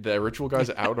 The ritual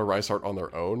guys out a Rise Heart on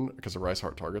their own, because a Rise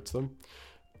Heart targets them.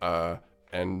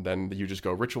 And then you just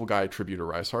go ritual guy, tribute a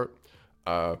Rise Heart.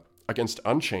 Against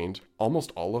Unchained,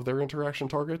 almost all of their interaction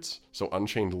targets, so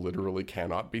Unchained literally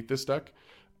cannot beat this deck.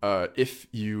 If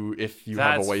you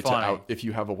have a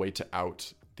way to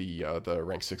out the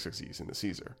rank 6 Xyz in the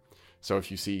Caesar. So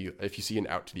if you see an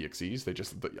out to the Xyz,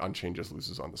 the Unchained just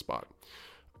loses on the spot.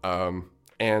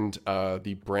 And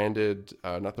the branded,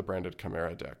 not the branded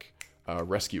Chimera deck,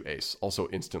 Rescue Ace also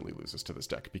instantly loses to this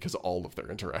deck because of all of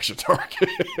their interaction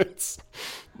targets.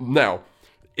 Now,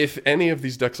 if any of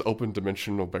these decks open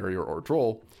Dimensional Barrier or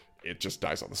Droll, it just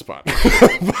dies on the spot.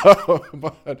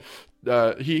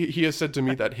 But he has said to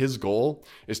me that his goal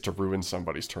is to ruin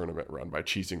somebody's tournament run by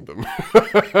cheesing them.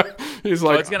 He's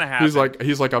like, it's gonna happen.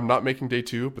 He's like, I'm not making day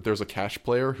 2, but there's a cash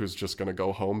player who's just gonna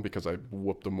go home because I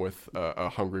whooped them with a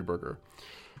hungry burger.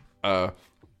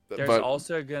 There's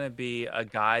also gonna be a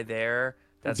guy there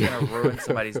that's gonna ruin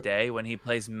somebody's day when he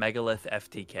plays Megalith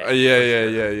FTK.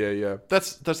 Yeah.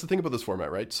 That's the thing about this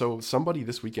format, right? So somebody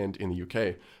this weekend in the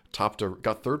UK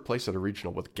got third place at a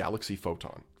regional with Galaxy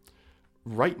Photon.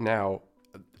 Right now,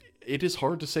 it is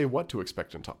hard to say what to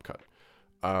expect in Top Cut.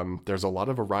 There's a lot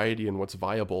of variety in what's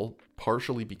viable,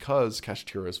 partially because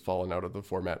Kashtira has fallen out of the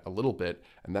format a little bit,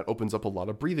 and that opens up a lot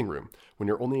of breathing room. When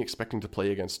you're only expecting to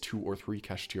play against 2 or 3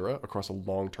 Kashtira across a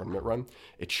long tournament run,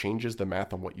 it changes the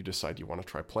math on what you decide you want to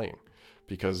try playing,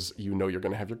 because you know you're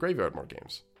going to have your graveyard more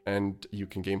games, and you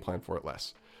can game plan for it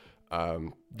less.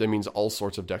 That means all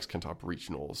sorts of decks can top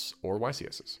regionals or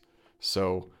YCSs.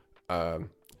 So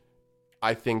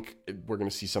I think we're going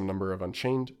to see some number of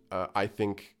Unchained. I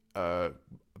think, to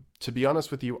be honest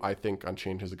with you, I think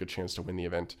Unchained has a good chance to win the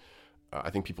event. I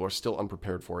think people are still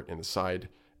unprepared for it in the side,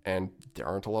 and there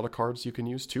aren't a lot of cards you can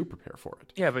use to prepare for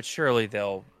it. Yeah, but surely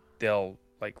they'll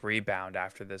like rebound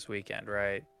after this weekend,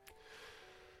 right?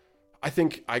 I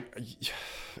think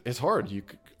it's hard.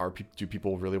 Do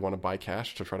people really want to buy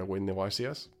cash to try to win the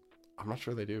YCS? I'm not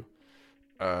sure they do.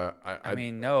 I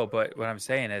mean, no, but what I'm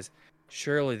saying is,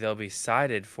 surely they'll be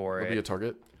cited for it. Be a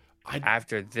target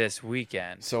after this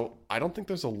weekend. So I don't think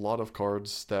there's a lot of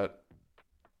cards that.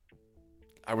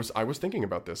 I was thinking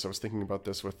about this. I was thinking about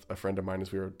this with a friend of mine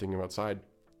as we were thinking outside.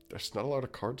 There's not a lot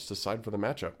of cards to side for the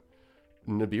matchup.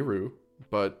 Nibiru,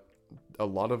 but a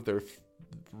lot of their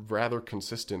rather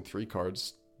consistent 3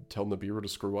 cards tell Nibiru to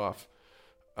screw off.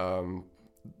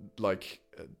 Like,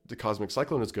 the Cosmic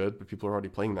Cyclone is good, but people are already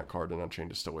playing that card, and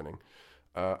Unchained is still winning.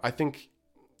 I think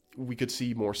we could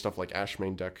see more stuff like Ash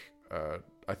main deck.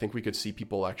 I think we could see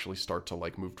people actually start to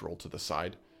like move Droll to the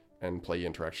side and play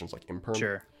interactions like Imperm.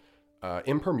 Sure.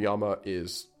 Imperm Yama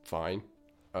is fine.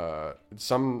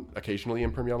 Occasionally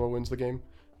Imperm Yama wins the game,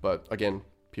 but again,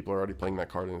 people are already playing that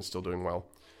card and it's still doing well.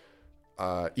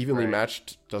 Evenly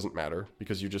matched doesn't matter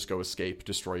because you just go escape,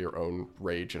 destroy your own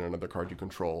Rage and another card you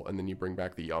control, and then you bring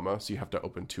back the Yama, so you have to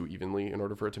open 2 evenly in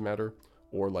order for it to matter,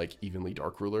 or like evenly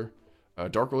Dark Ruler.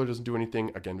 Dark Ruler doesn't do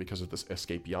anything, again, because of this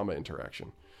escape Yama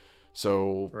interaction.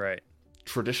 So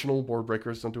traditional board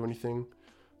breakers don't do anything.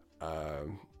 A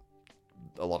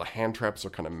lot of hand traps are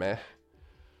kind of meh.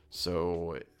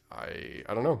 So I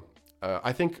don't know.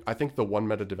 I think the one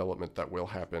meta development that will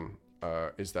happen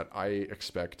is that I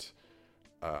expect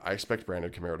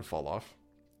Branded Chimera to fall off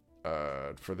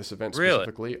for this event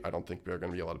specifically. I don't think there are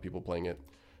going to be a lot of people playing it,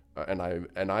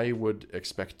 and I would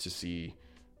expect to see.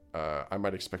 I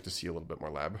might expect to see a little bit more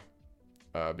lab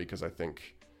because I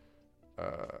think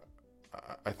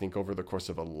over the course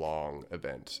of a long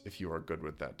event, if you are good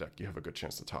with that deck, you have a good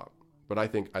chance to top. But I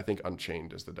think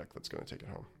Unchained is the deck that's going to take it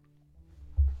home.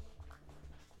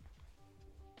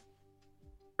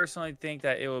 Personally think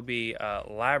that it will be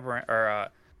Labyrinth or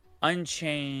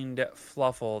Unchained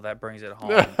Fluffle that brings it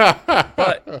home.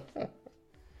 But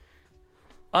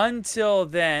until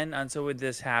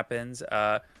this happens,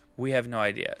 we have no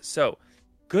idea. So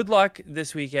good luck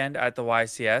this weekend at the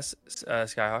YCS,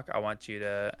 Skyhawk. I want you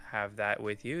to have that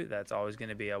with you. That's always going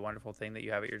to be a wonderful thing that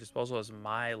you have at your disposal is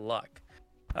my luck.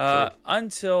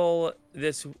 Until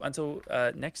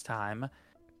next time,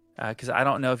 because I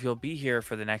don't know if you'll be here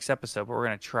for the next episode, but we're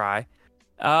going to try.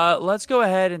 Let's go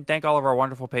ahead and thank all of our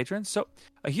wonderful patrons. So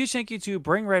a huge thank you to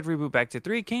Bring Red Reboot Back to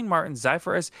 3, Kane Martin,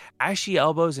 Zyphorus, Ashy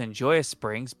Elbows, and Joyous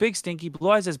Springs, Big Stinky,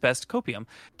 Blue Eyes as Best, Copium,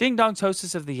 Ding Dong's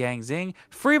Hostess of the Yang Zing,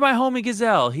 Free My Homie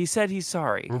Gazelle, he said he's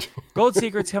sorry. Gold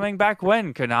Secrets coming back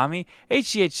when, Konami,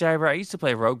 HGH Cyber, I used to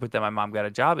play Rogue, but then my mom got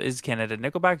a job, Is Canada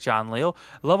Nickelback, John Leal,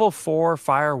 Level 4,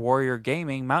 Fire Warrior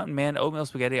Gaming, Mountain Man, Oatmeal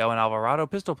Spaghetti, Owen Alvarado,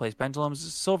 Pistol Place Pendulums,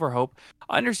 Silver Hope,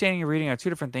 Understanding and Reading are 2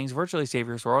 different things, Virtually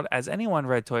Savior's World, as anyone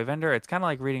read Toy Vendor, it's kind of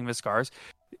like reading Miss Scars.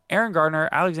 Aaron Gardner,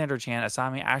 Alexander Chan,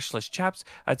 Asami, Ashlish Chaps,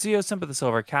 Atsuyo, Simp of the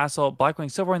Silver Castle, Blackwing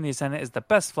Silver in the Ascendant is the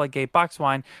best Floodgate box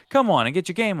wine. Come on and get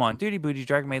your game on. Duty Booty,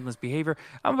 Dragon Maidenless Behavior.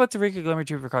 I'm about to reek a Glimmer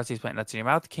Trooper across these plant nuts in your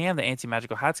mouth. Cam, the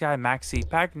Anti-Magical Hats Guy, Maxi,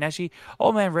 Pack, Neshi,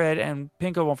 Old Man Red, and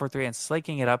Pinko143 and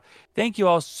Slaking It Up. Thank you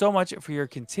all so much for your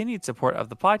continued support of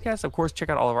the podcast. Of course, check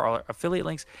out all of our affiliate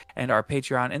links and our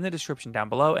Patreon in the description down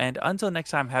below. And until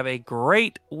next time, have a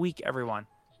great week, everyone.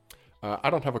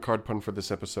 I don't have a card pun for this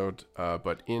episode,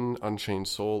 but in Unchained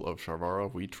Soul of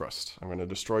Sharvara, we trust. I'm going to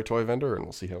destroy Toy Vendor, and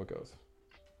we'll see how it goes.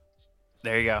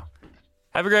 There you go.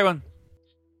 Have a great one.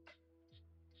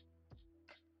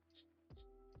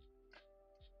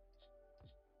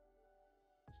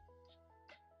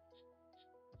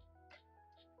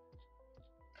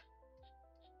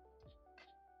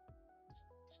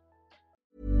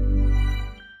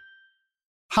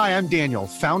 Hi, I'm Daniel,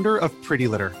 founder of Pretty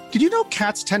Litter. Did you know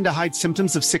cats tend to hide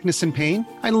symptoms of sickness and pain?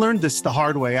 I learned this the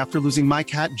hard way after losing my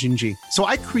cat, Gingy. So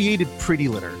I created Pretty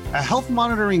Litter, a health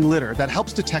monitoring litter that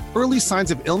helps detect early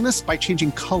signs of illness by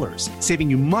changing colors, saving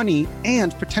you money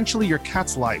and potentially your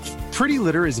cat's life. Pretty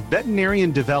Litter is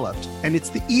veterinarian developed, and it's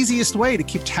the easiest way to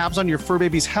keep tabs on your fur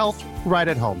baby's health right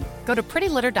at home. Go to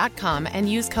prettylitter.com and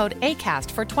use code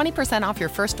ACAST for 20% off your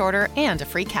first order and a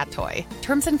free cat toy.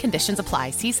 Terms and conditions apply.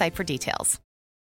 See site for details.